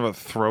kind of a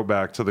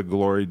throwback to the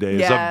glory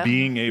days of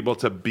being able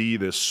to be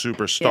this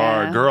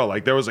superstar girl.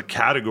 There was a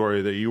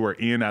category that you were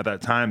in at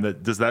that time.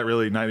 Does that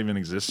really not even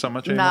exist so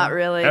much anymore? Not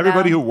really.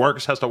 Everybody who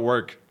works has to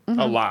work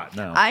a lot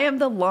now. I am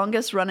the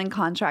longest running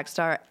contract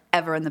star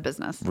ever in the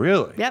business.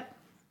 Really? Yep.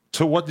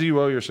 So what do you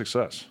owe your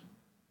success?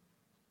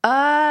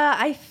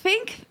 I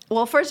think,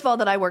 well, first of all,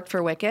 that I worked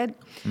for Wicked,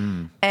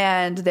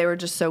 and they were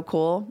just so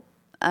cool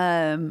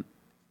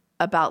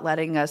about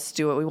letting us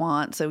do what we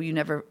want. So you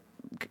never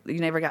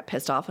got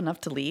pissed off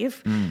enough to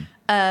leave.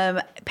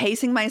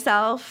 Pacing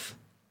myself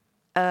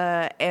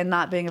and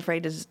not being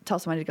afraid to tell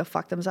somebody to go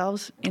fuck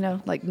themselves.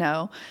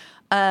 No.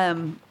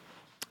 And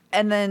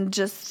then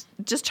just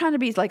trying to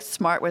be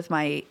smart with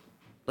my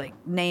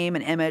name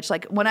and image.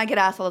 When I get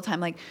asked all the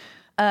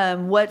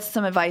time, what's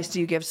some advice do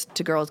you give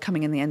to girls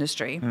coming in the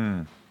industry?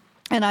 And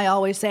I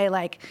always say,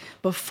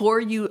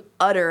 before you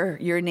utter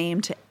your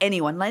name to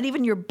anyone, not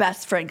even your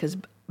best friend, because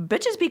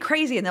bitches be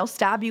crazy and they'll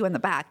stab you in the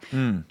back,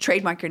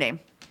 trademark your name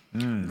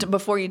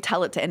before you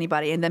tell it to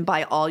anybody, and then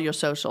buy all your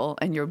social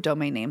and your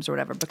domain names or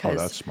whatever. Because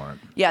that's smart.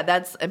 Yeah,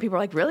 and people are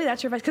like, really?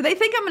 That's your advice? Because they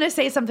think I'm going to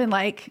say something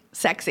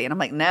sexy, and I'm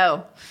like,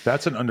 no.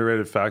 That's an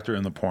underrated factor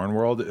in the porn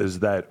world, is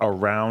that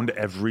around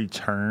every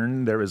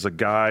turn, there is a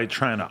guy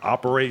trying to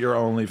operate your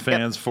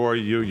OnlyFans for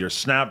you, your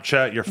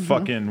Snapchat, your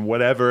fucking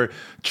whatever,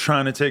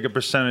 trying to take a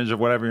percentage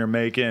of whatever you're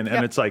making.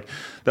 And it's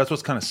that's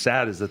what's kind of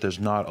sad, is that there's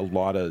not a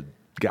lot of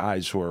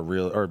guys who are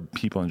real, or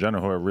people in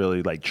general who are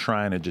really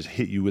trying to just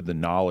hit you with the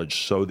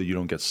knowledge so that you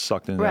don't get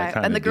sucked into that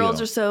kind and of the girls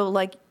deal. are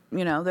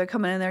so they're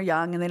coming in, they're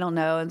young and they don't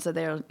know, and so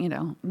they're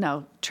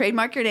no,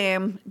 trademark your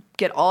name,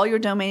 get all your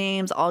domain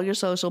names, all your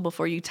social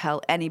before you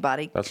tell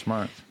anybody. That's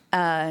smart.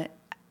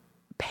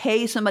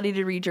 Pay somebody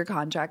to read your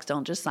contracts,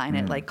 don't just sign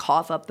it.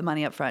 Cough up the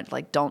money up front,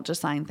 don't just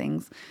sign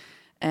things,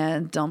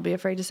 and don't be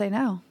afraid to say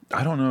no.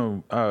 I don't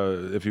know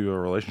if you have a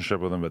relationship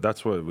with him, but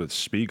that's what with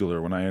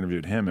Spiegler, when I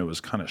interviewed him, it was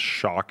kind of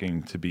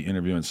shocking to be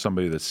interviewing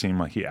somebody that seemed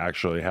like he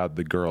actually had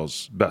the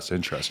girl's best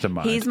interest in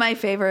mind. He's my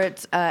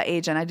favorite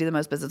agent. I do the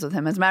most business with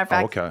him. As a matter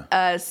of fact,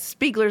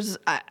 Spiegler's,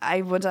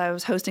 when I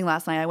was hosting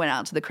last night, I went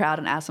out to the crowd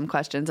and asked some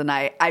questions, and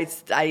I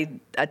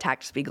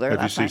attacked Spiegler if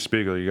last you night. see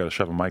Spiegler, you got to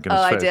shove a mic in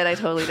his face. I did. I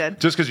totally did.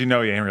 Just because you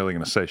know he ain't really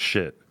going to say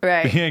shit.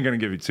 Right. He ain't going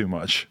to give you too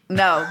much.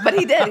 No, but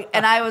he did.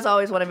 And I was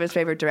always one of his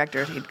favorite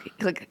directors.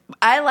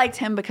 I liked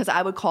him because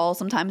I would call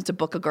sometimes to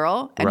book a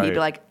girl, and he'd be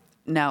like,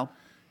 no.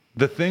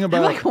 The thing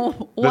about why?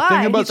 The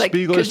thing about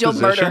Spiegler's you'll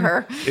murder position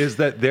her. is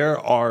that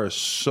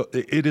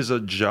it is a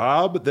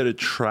job that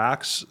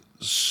attracts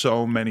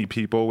so many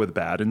people with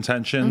bad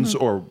intentions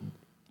or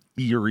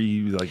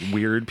eerie,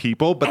 weird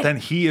people. But then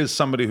he is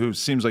somebody who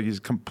seems like he's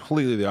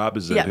completely the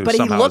opposite. Yeah, but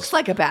he looks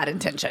like a bad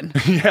intention.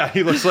 Yeah,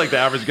 he looks like the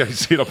average guy you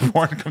see at a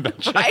porn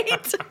convention. Right?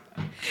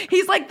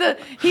 He looks like the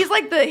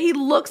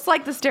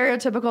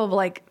stereotypical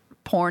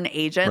porn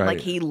agent. Right. Like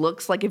he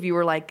looks like if you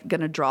were like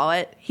gonna draw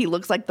it, he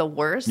looks like the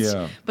worst.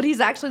 Yeah. But he's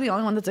actually the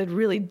only one that's a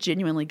really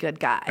genuinely good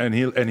guy. And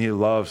he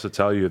loves to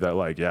tell you that,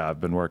 like, yeah, I've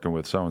been working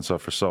with so and so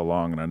for so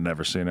long, and I've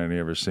never seen any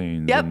of her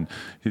scenes. Yep. And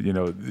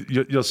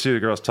you'll see the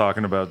girls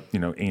talking about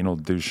anal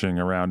douching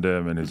around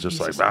him, and it's just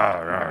like,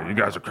 you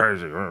guys are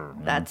crazy.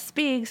 That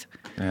speaks.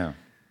 Yeah,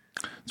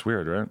 it's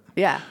weird, right?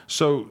 Yeah.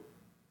 So,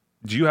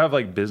 do you have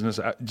like business?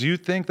 Do you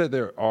think that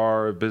there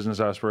are business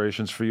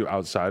aspirations for you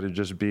outside of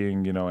just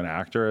being, an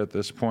actor at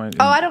this point?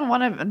 Oh, I don't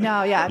want to.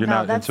 No, yeah, You're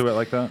no, not into it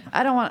like that?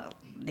 I don't want.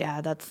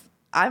 Yeah,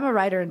 I'm a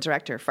writer and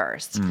director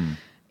first.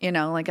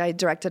 Like I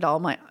directed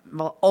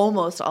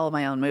almost all of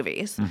my own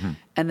movies,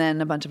 and then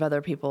a bunch of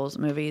other people's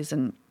movies,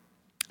 and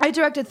I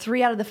directed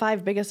 3 out of the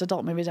 5 biggest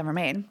adult movies ever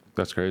made.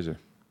 That's crazy.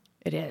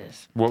 It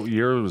is. What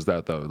year was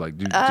that though? Like,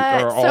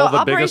 are all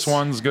the biggest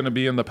ones going to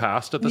be in the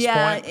past at this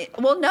point?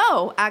 Well,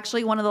 no.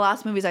 Actually, one of the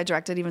last movies I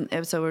directed,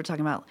 so we were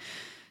talking about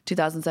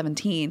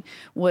 2017,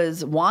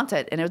 was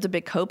Wanted, and it was a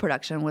big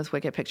co-production with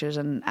Wicked Pictures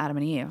and Adam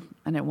and Eve,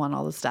 and it won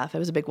all the stuff. It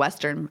was a big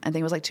Western. I think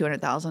it was like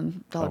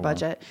 $200,000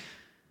 budget.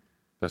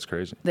 That's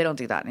crazy. They don't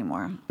do that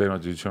anymore. They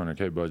don't do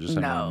 $200K budgets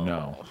anymore.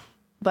 No.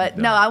 But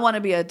no, I want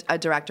to be a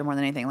director more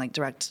than anything. Like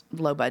direct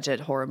low budget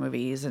horror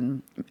movies,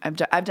 and I've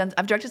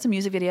directed some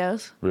music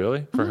videos.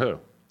 Really? For who?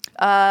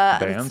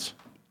 Bands?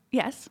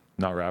 Yes.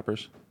 Not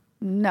rappers?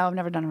 No, I've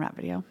never done a rap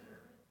video.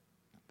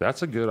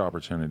 That's a good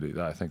opportunity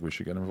that I think we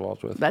should get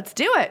involved with. Let's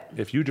do it.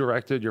 If you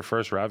directed your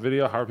first rap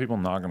video, how are people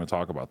not going to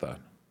talk about that?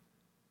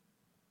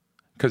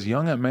 Because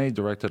Young M.A.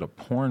 directed a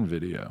porn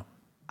video.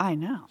 I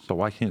know. So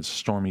why can't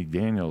Stormy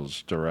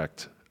Daniels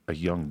direct a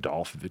Young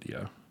Dolph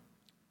video?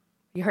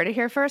 You heard it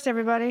here first,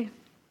 everybody.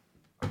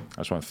 I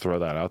just want to throw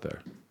that out there.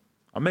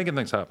 I'm making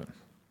things happen.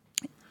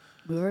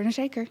 Mover and a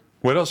shaker.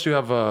 What else do you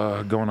have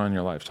going on in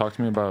your life? Talk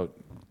to me about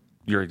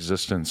your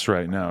existence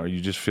right now. You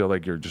just feel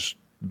like you're just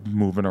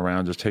moving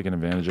around, just taking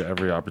advantage of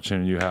every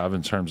opportunity you have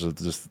in terms of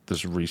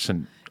this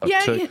recent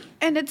uptick? Yeah,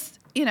 and it's,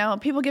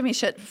 people give me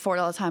shit for it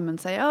all the time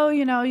and say, oh,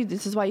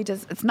 this is why you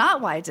did. It's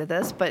not why I did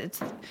this, but it's.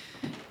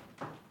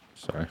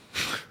 Sorry.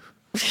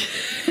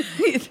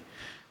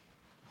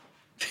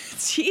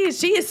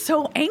 She is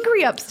so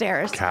angry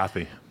upstairs.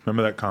 Kathy.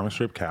 Remember that comic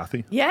strip,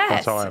 Kathy? Yes.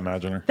 That's how I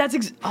imagine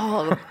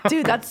her.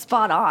 Dude, that's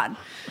spot on.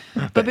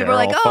 But people are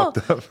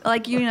like,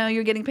 like,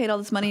 you're getting paid all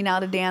this money now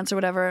to dance or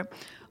whatever.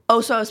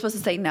 Oh, so I was supposed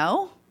to say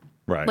no?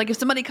 Right. Like if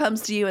somebody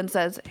comes to you and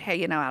says,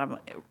 hey, Adam,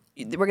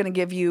 we're going to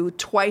give you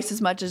twice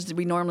as much as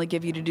we normally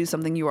give you to do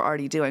something you were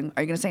already doing.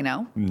 Are you going to say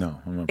no?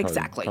 No. I'm going to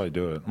probably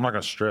do it. I'm not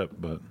going to strip,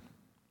 but.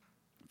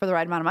 For the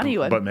right amount of money, you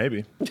would. But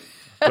maybe.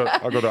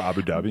 I'll go to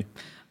Abu Dhabi.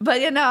 But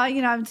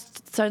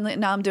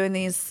I'm doing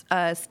these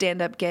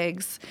stand-up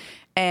gigs,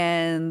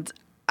 and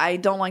I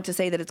don't like to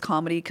say that it's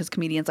comedy because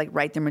comedians like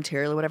write their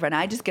material or whatever, and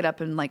I just get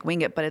up and like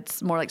wing it, but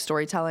it's more like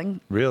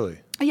storytelling. Really?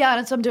 Yeah,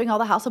 and so I'm doing all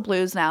the House of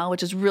Blues now,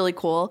 which is really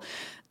cool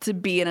to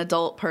be an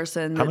adult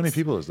person. How many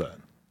people is that?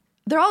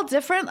 They're all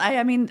different.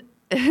 I mean,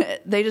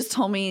 they just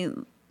told me.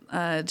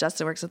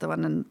 Justin works at the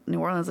one in New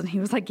Orleans, and he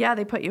was like, yeah,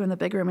 they put you in the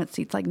big room. It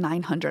seats like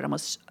 900. I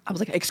was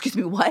like, excuse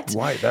me, what?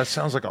 Why? That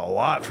sounds like a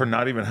lot for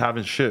not even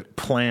having shit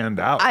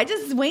planned out. I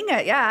just wing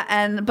it,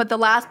 yeah. But the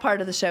last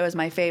part of the show is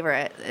my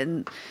favorite.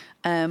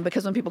 And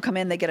because when people come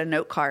in, they get a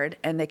note card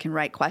and they can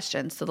write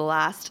questions. So the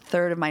last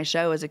third of my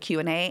show is a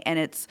Q&A, and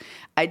it's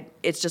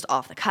just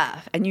off the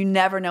cuff, and you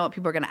never know what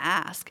people are going to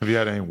ask. Have you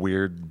had any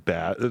weird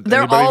bad?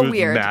 They're all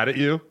weird. Mad at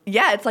you?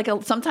 Yeah, it's like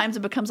sometimes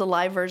it becomes a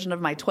live version of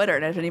my Twitter,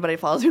 and if anybody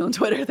follows me on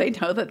Twitter, they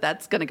know that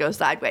that's going to go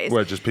sideways.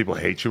 What? Just people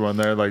hate you on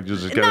there? Like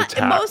just get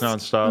attacked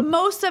nonstop?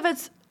 Most of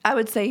it's. I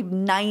would say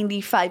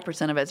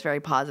 95% of it's very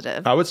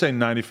positive. I would say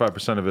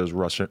 95% of it is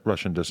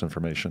Russian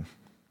disinformation.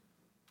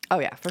 Oh,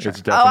 yeah, for sure.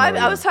 It's definitely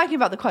I was talking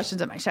about the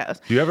questions at my shows.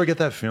 Do you ever get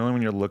that feeling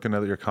when you're looking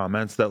at your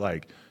comments that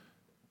like,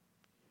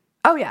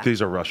 oh, yeah,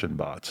 these are Russian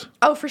bots?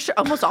 Oh, for sure.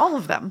 Almost all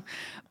of them.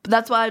 But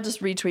that's why I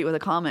just retweet with a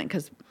comment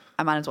because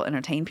I might as well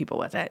entertain people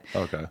with it.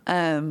 Okay.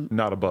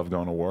 Not above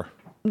going to war.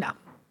 No.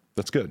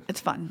 That's good.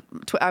 It's fun.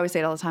 I always say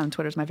it all the time.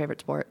 Twitter's my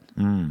favorite sport.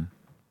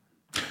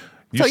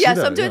 So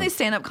I'm doing these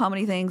stand-up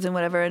comedy things and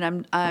whatever,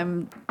 and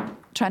I'm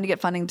trying to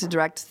get funding to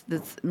direct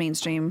this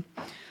mainstream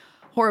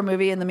horror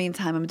movie. In the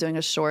meantime, I'm doing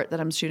a short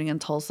that I'm shooting in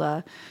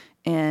Tulsa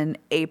in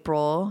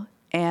April,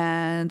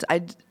 and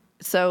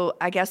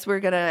I guess we're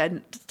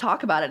gonna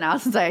talk about it now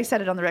since I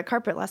said it on the red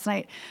carpet last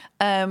night.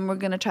 We're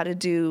gonna try to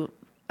do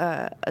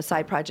a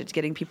side project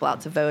getting people out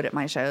to vote at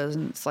my shows,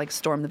 and it's like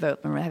Storm the Vote.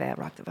 Remember they had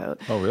Rock the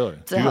Vote? Oh, really?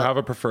 Do you have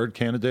a preferred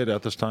candidate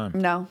at this time?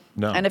 No.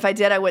 And if I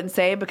did, I wouldn't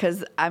say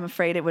because I'm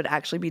afraid it would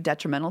actually be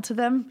detrimental to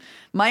them.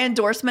 My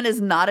endorsement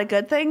is not a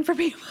good thing for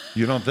people.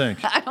 You don't think?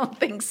 I don't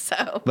think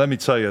so. Let me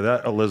tell you,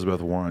 that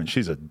Elizabeth Warren,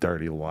 she's a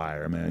dirty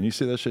liar, man. You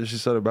see that shit she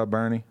said about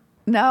Bernie?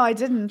 No, I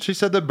didn't. She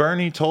said that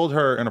Bernie told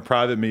her in a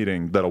private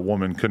meeting that a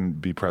woman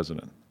couldn't be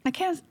president. I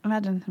can't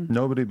imagine him.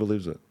 Nobody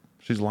believes it.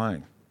 She's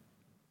lying.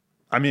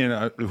 I mean,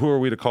 who are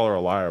we to call her a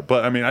liar?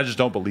 But I mean, I just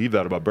don't believe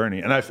that about Bernie,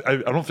 and I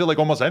don't feel like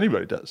almost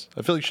anybody does.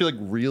 I feel like she like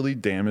really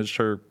damaged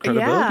her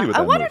credibility with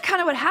that I wonder move.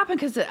 kind of what happened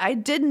because I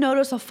did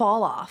notice a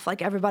fall off.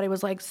 Like everybody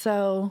was like,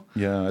 so.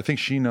 Yeah, I think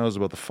she knows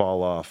about the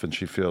fall off, and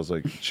she feels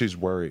like she's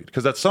worried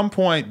because at some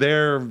point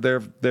their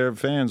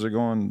fans are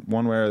going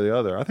one way or the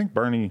other. I think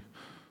Bernie.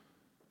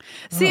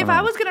 See, if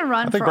I was going to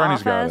run for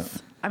Bernie's got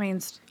office, I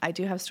mean, I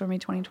do have Stormy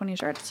 2020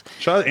 shirts.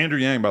 Shout out to Andrew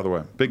Yang, by the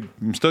way.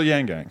 I'm still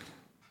Yang Gang,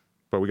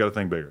 but we got to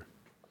think bigger.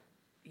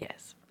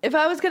 Yes. If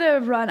I was going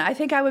to run, I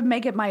think I would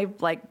make it my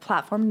like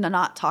platform to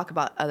not talk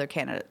about other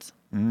candidates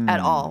at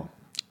all.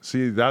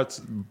 See, that's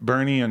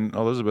Bernie and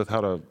Elizabeth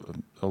had a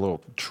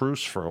little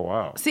truce for a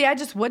while. See, I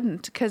just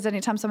wouldn't because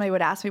anytime somebody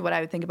would ask me what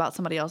I would think about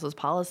somebody else's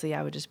policy,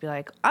 I would just be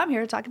like, I'm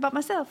here to talk about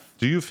myself.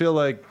 Do you feel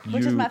like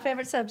Which is my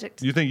favorite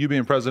subject. You think you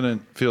being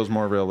president feels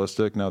more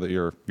realistic now that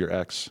your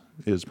ex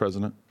is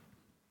president?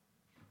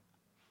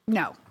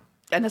 No.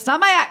 And it's not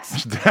my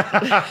ex.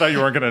 I thought you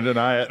weren't going to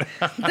deny it.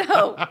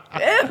 No.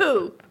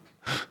 Ew.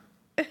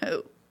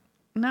 Ew.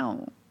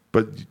 No.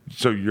 But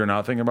so you're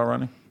not thinking about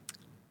running?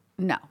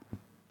 No.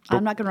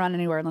 I'm not going to run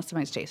anywhere unless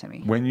somebody's chasing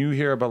me. When you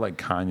hear about like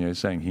Kanye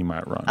saying he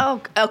might run.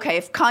 Oh, okay.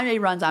 If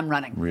Kanye runs, I'm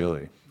running.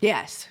 Really?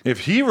 Yes.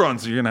 If he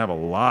runs, you're going to have a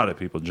lot of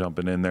people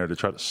jumping in there to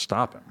try to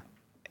stop him.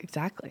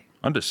 Exactly.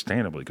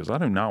 Understandably, because I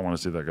do not want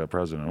to see that guy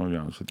president. I'm going to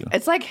be honest with you.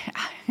 It's like,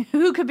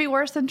 who could be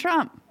worse than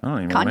Trump? I don't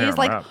even know Kanye's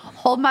like, rap.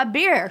 hold my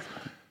beer.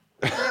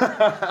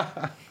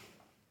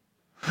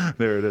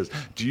 There it is.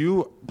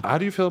 How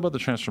do you feel about the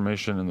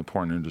transformation in the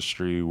porn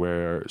industry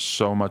where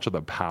so much of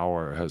the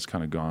power has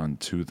kind of gone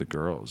to the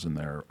girls and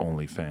their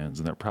OnlyFans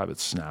and their private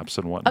snaps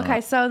and whatnot?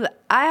 Okay, so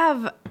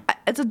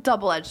it's a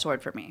double-edged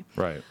sword for me.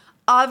 Right.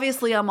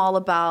 Obviously, I'm all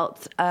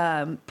about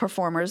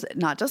performers,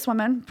 not just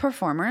women,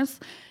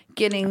 performers,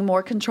 getting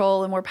more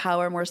control and more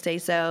power, more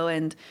say-so,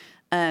 and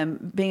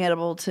being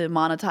able to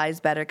monetize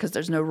better because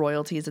there's no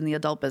royalties in the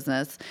adult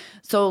business.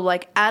 So,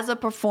 like, as a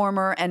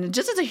performer and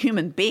just as a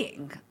human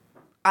being,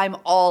 I'm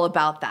all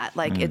about that.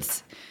 Like,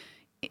 it's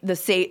the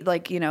safe,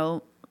 like, you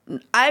know,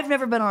 I've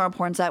never been on a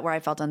porn set where I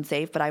felt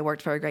unsafe, but I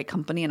worked for a great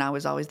company and I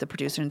was always the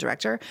producer and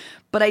director.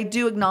 But I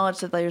do acknowledge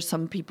that there's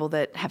some people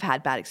that have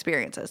had bad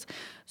experiences.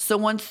 So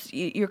once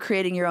you're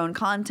creating your own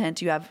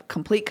content, you have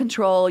complete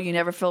control. You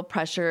never feel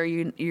pressure.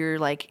 You're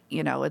like,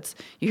 you know,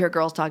 you hear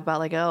girls talk about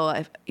like,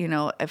 oh,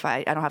 if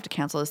I don't have to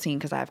cancel a scene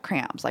because I have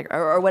cramps, like,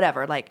 or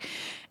whatever, like,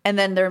 and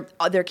then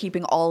they're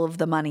keeping all of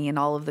the money and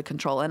all of the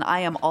control. And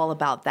I am all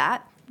about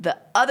that. The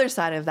other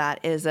side of that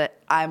is that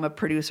I'm a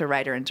producer,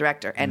 writer, and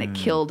director, and it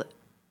killed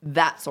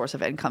that source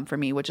of income for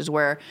me, which is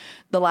where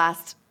the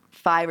last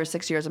 5 or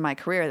 6 years of my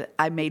career,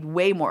 I made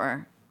way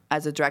more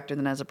as a director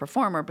than as a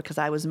performer because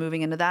I was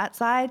moving into that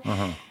side.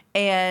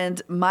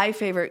 And my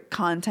favorite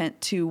content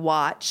to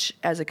watch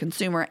as a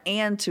consumer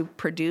and to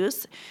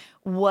produce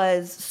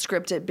was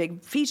scripted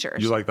big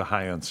features. You like the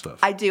high-end stuff.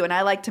 I do, and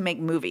I like to make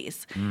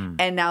movies.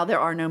 And now there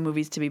are no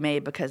movies to be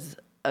made because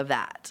of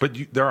that. But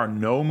there are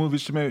no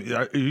movies to make.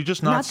 Are you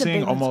just not the seeing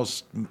big ones.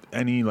 almost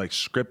any like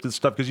scripted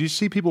stuff? Because you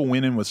see people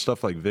winning with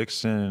stuff like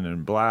Vixen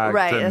and Black.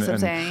 Right, and, that's what I'm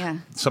and saying, yeah.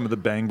 Some of the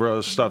Bang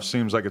Bros stuff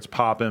seems like it's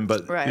popping,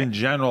 but Right. in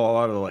general, a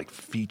lot of the like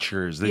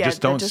features, they Yeah,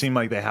 just they're don't just- seem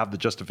like they have the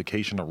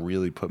justification to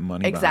really put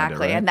money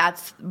Exactly. behind it.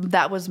 Right? And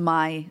that was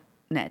my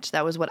niche.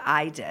 That was what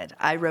I did.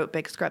 I wrote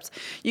big scripts.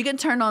 You can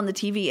turn on the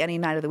TV any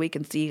night of the week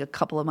and see a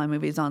couple of my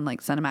movies on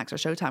like Cinemax or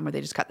Showtime where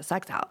they just cut the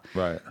sex out.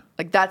 Right.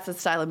 Like that's the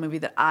style of movie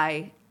that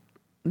I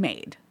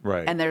made.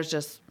 Right. And there's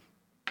just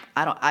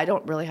I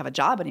don't really have a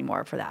job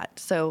anymore for that.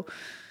 So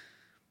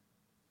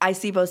I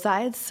see both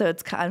sides. So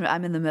it's kind of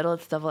I'm in the middle.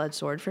 It's a double-edged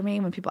sword for me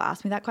when people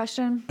ask me that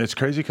question. It's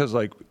crazy because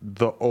like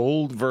the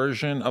old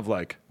version of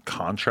like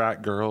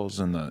contract girls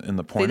in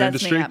the porn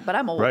that's me, industry, but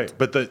I'm old. right?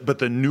 But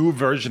the new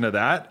version of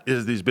that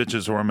is these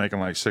bitches who are making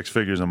like 6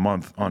 figures a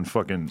month on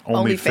fucking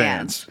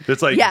OnlyFans.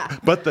 It's like, Yeah.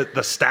 but the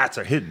stats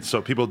are hidden,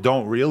 so people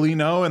don't really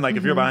know. And like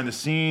if you're behind the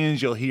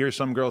scenes, you'll hear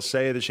some girl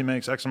say that she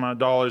makes X amount of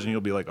dollars, and you'll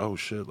be like, oh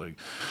shit, like,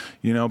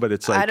 you know. But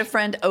it's like I had a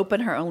friend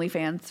open her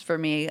OnlyFans for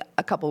me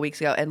a couple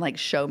weeks ago and like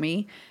show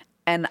me,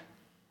 and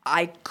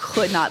I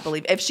could not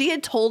believe. If she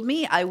had told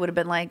me, I would have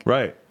been like,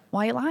 right.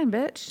 why you lying,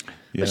 bitch?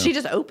 Yeah. But she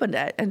just opened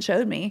it and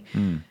showed me,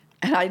 and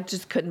I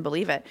just couldn't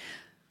believe it.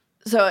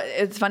 So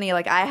it's funny.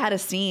 Like I had a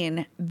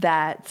scene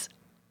that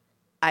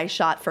I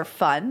shot for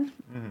fun.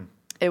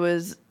 It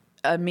was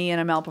me and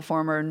a male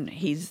performer, and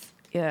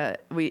it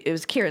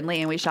was Kieran Lee,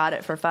 and we shot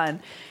it for fun.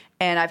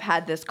 And I've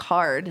had this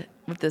card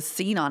with this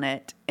scene on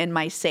it in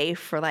my safe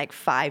for like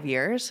 5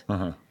 years.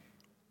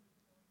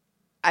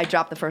 I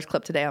dropped the first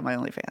clip today on my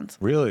OnlyFans.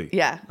 Really?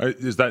 Yeah.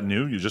 Is that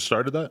new? You just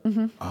started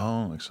that?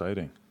 Oh,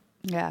 exciting.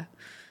 Yeah.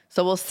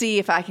 So we'll see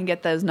if I can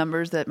get those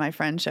numbers that my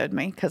friend showed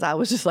me because I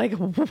was just like,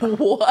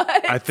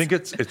 what? I think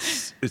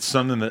it's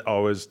something that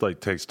always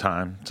like takes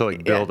time to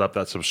like build up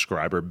that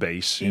subscriber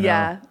base. You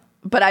know?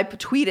 But I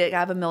tweet it. I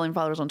have 1 million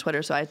followers on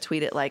Twitter, so I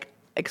tweet it like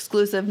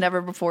exclusive, never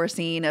before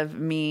seen of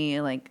me,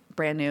 like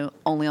brand new,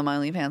 only on my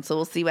OnlyFans. So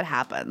we'll see what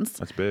happens.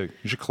 That's big.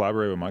 You should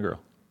collaborate with my girl.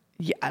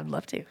 Yeah, I'd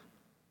love to.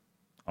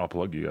 I'll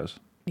plug you guys.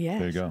 Yes.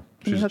 There you go.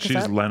 Can you hook us She's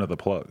up? Lena the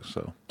plug.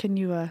 So Can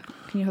you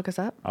hook us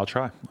up? I'll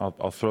try.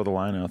 I'll throw the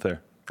line out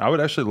there. I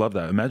would actually love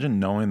that. Imagine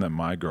knowing that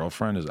my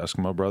girlfriend is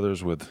Eskimo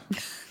Brothers with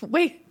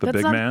Wait, the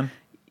big man.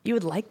 You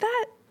would like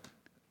that?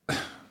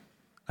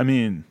 I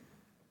mean,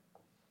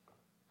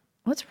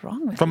 What's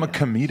wrong with from you? a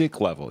comedic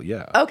level,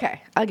 yeah.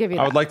 Okay, I'll give you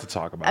that. I would like to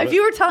talk about If it.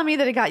 you were telling me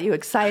that it got you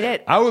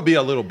excited, I would be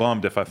a little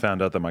bummed if I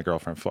found out that my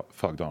girlfriend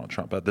fucked Donald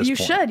Trump at this you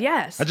point. should,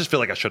 yes. I just feel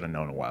like I should have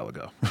known a while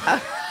ago.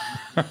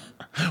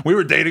 We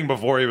were dating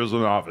before he was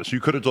in office.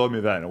 You could have told me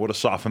then. It would have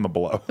softened the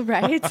blow.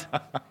 Right?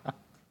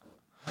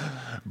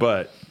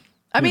 But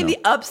I mean, know. the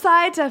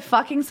upside to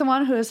fucking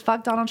someone who has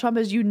fucked Donald Trump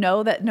is you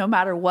know that no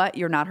matter what,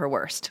 you're not her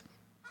worst.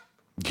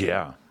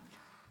 yeah.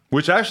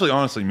 Which actually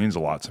honestly means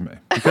a lot to me.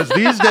 Because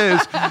these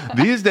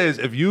days,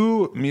 if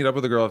you meet up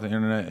with a girl off the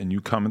internet and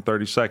you come in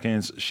 30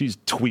 seconds, she's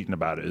tweeting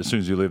about it as soon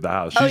as you leave the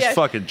house. She's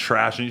fucking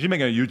trashing. She's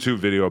making a YouTube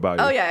video about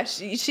you. Oh, yeah.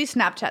 She's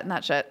Snapchatting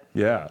that shit.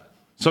 Yeah.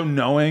 So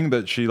knowing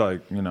that she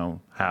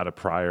had a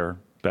prior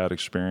bad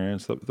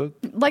experience,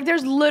 Like,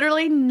 there's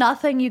literally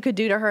nothing you could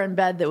do to her in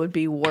bed that would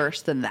be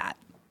worse than that.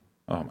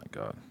 oh my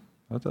God.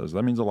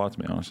 That means a lot to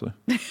me, honestly.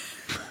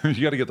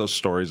 You got to get those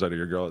stories out of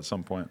your girl at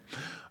some point.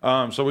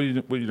 So what are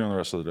you doing the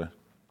rest of the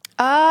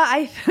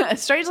day?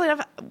 Strangely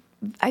enough,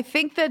 I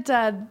think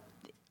that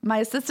my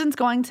assistant's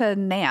going to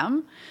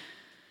NAM.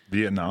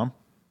 Vietnam?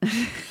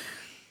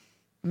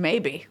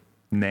 Maybe.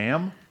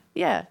 NAM?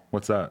 Yeah.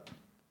 What's that?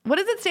 What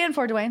does it stand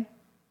for, Dwayne?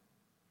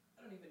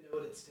 I don't even know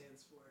what it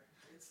stands for.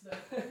 It's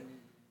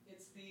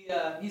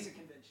the music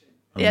convention.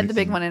 Yeah, the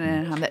big one in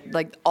Anaheim. That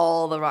like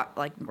all the rock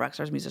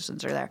stars,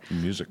 musicians are there.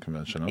 Music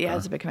convention. Okay. Yeah,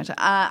 it's a big convention.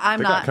 I'm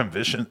They not.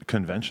 got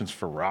conventions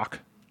for rock.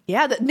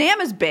 Yeah, the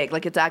NAM is big.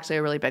 Like it's actually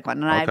a really big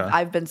one, and Okay.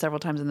 I've been several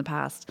times in the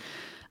past.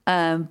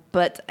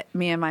 But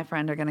me and my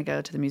friend are going to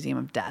go to the Museum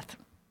of Death.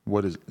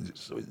 What is?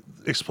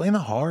 Explain the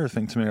horror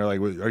thing to me. Or like,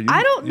 are you?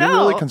 I don't You're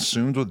really know.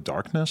 consumed with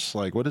darkness.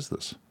 Like, what is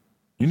this?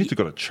 You need to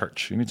go to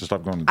church. You need to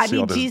stop going to I see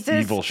all mean, this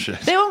Jesus, evil shit.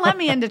 they won't let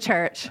me into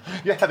church.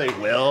 Yeah, they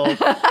will.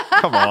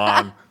 Come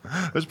on.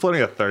 There's plenty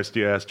of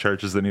thirsty ass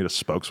churches that need a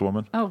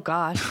spokeswoman. Oh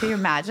gosh, can you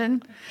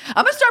imagine? I'm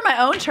gonna start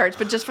my own church,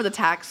 but just for the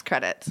tax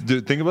credits.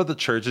 Dude, think about the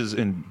churches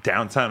in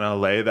downtown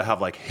LA that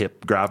have like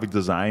hip graphic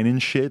design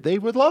and shit. They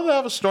would love to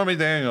have a Stormy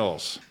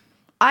Daniels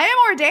I am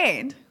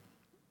ordained.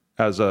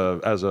 as a.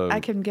 I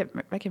can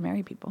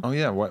marry people. Oh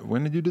yeah,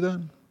 when did you do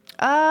that?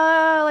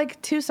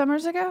 Like 2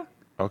 summers ago.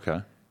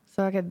 Okay,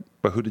 So I could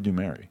but who did you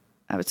marry?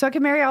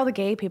 marry all the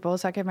gay people.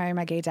 So I could marry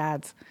my gay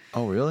dads.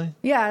 Oh really?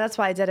 Yeah, that's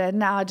why I did it.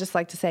 Now I just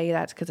like to say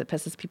that because it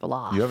pisses people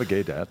off. You have a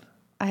gay dad?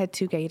 I had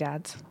 2 gay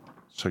dads.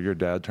 So your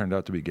dad turned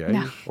out to be gay,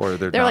 No. or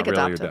they're They're not like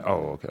really adopted. your dad?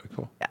 Oh, okay,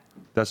 cool. Yeah.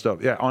 That's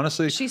dope. Yeah,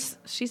 honestly, She's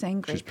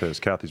angry. she's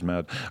pissed. Kathy's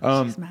mad.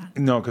 She's mad.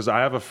 No, because I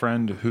have a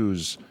friend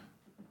whose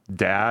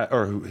dad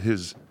or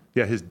his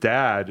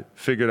dad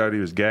figured out he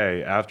was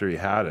gay after he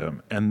had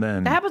him, and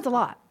then That happens a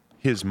lot.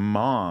 his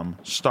mom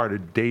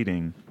started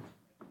dating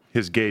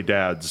his gay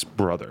dad's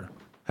brother,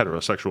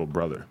 heterosexual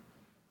brother.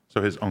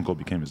 So his uncle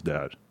became his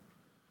dad.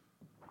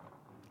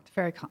 It's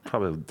very common.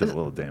 Probably did a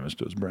little damage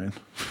to his brain.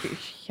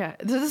 Yeah.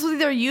 This was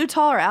either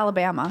Utah or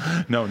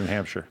Alabama. No, New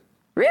Hampshire.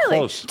 Really?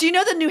 Close. Do you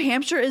know that New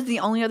Hampshire is the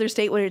only other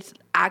state where it's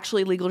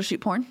actually legal to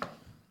shoot porn?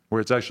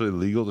 Where it's actually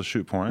legal to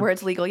shoot porn. Where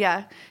it's legal,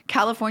 yeah.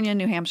 California and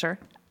New Hampshire.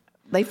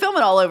 They film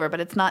it all over, but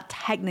it's not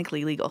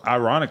technically legal.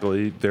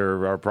 Ironically,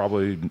 there are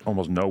probably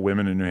almost no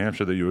women in New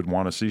Hampshire that you would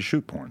want to see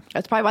shoot porn.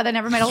 That's probably why they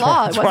never made a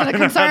law. It wasn't a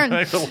concern.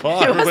 It wasn't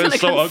Everybody's a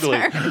so ugly.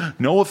 concern.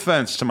 No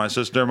offense to my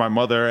sister, my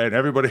mother, and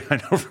everybody I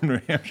know from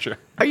New Hampshire.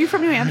 Are you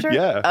from New Hampshire?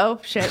 Yeah. Oh,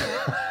 shit.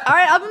 All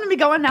right, I'm going to be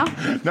going now.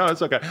 No,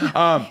 it's okay.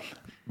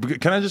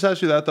 Can I just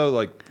ask you that though?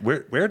 Like,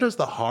 where does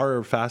the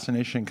horror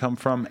fascination come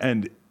from,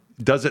 and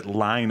does it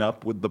line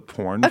up with the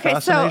porn Okay,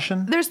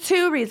 fascination? so there's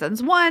 2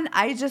 reasons. One,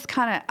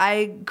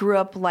 I grew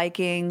up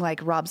liking like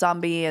Rob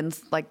Zombie and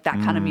like that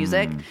kind of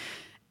music.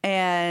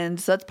 And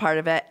so that's part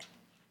of it.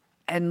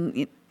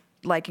 And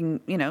liking,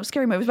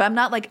 scary movies, but I'm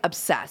not like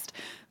obsessed.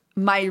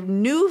 My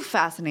new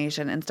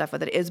fascination and stuff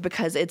with it is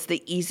because it's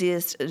the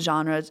easiest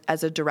genre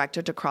as a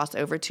director to cross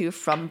over to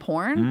from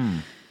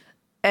porn.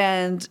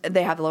 And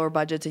they have lower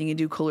budgets and you can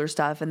do cooler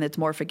stuff and it's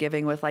more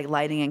forgiving with like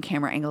lighting and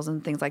camera angles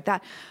and things like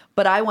that.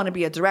 But I want to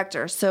be a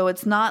director. So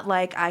it's not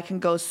like I can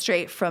go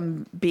straight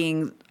from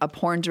being a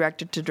porn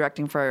director to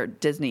directing for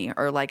Disney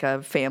or like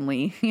a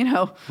family,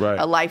 Right.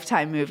 a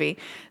Lifetime movie.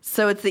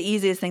 So it's the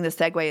easiest thing to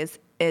segue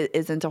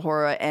is into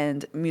horror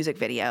and music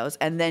videos.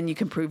 And then you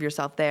can prove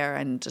yourself there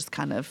and just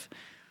kind of,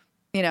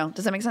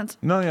 does that make sense?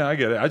 No, yeah, I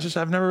get it.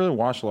 I've never really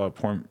watched a lot of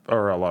porn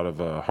or a lot of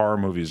horror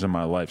movies in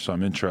my life, so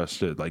I'm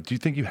interested. Like, do you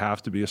think you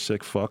have to be a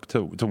sick fuck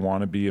to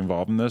want to be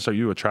involved in this? Are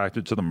you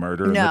attracted to the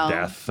murder and the No.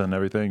 death and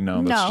everything?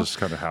 No, that's just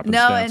kind of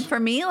happenstance. No, and for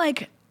me,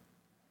 like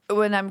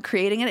when I'm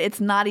creating it,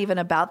 it's not even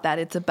about that.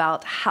 It's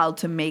about how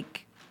to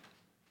make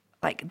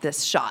like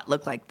this shot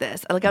look like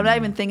this. Like I'm not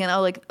even thinking,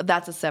 oh, like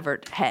that's a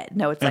severed head.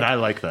 No, it's And like I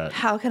like that.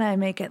 How can I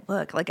make it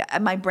look like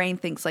my brain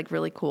thinks like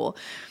really cool?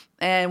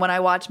 And when I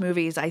watch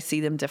movies, I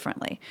see them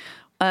differently.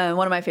 One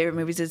of my favorite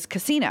movies is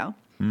Casino.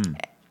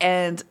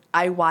 And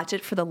I watch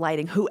it for the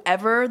lighting.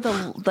 Whoever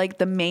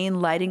the main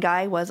lighting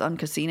guy was on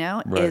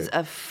Casino is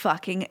a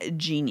fucking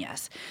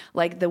genius.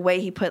 Like the way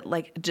he put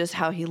just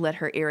how he lit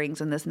her earrings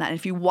and this and that. And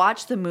if you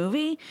watch the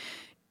movie,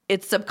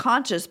 it's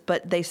subconscious,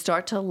 but they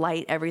start to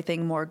light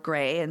everything more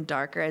gray and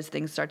darker as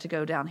things start to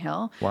go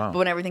downhill. Wow. But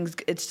when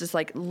it's just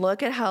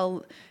look at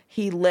how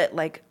he lit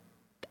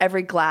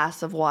every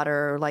glass of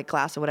water or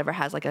glass or whatever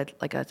has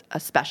a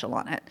special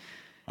on it.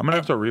 I'm gonna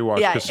have to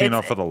rewatch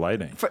Casino for the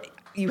lighting.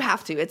 You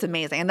have to. It's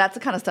amazing. And that's the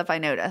kind of stuff I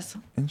notice.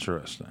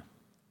 Interesting.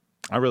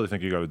 I really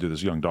think you got to do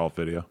this Young Dolph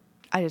video.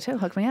 I do too.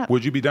 Hook me up.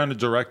 Would you be down to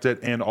direct it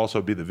and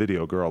also be the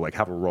video girl,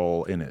 have a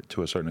role in it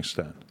to a certain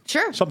extent?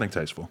 Sure. Something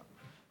tasteful.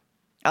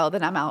 Oh,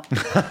 then I'm out.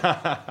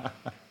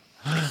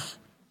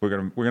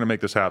 We're gonna make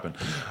this happen.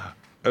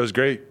 It was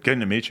great getting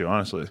to meet you,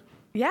 honestly.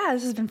 Yeah,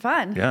 this has been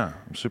fun. Yeah,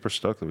 I'm super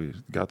stoked that we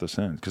got this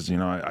in because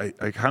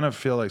I kind of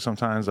feel like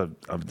sometimes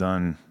I've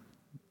done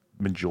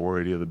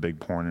majority of the big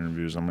porn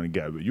interviews I'm going to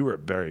get, but you were a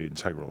very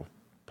integral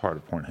part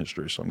of porn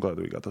history, so I'm glad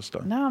that we got this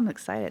done. No, I'm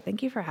excited.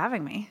 Thank you for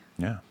having me.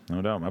 Yeah,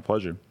 no doubt. My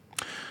pleasure.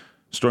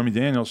 Stormy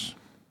Daniels,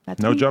 That's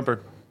No me.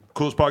 Jumper.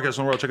 Coolest podcast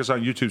in the world. Check us out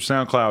on YouTube,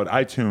 SoundCloud,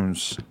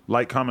 iTunes.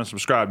 Like, comment,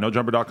 subscribe.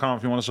 NoJumper.com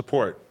if you want to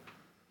support.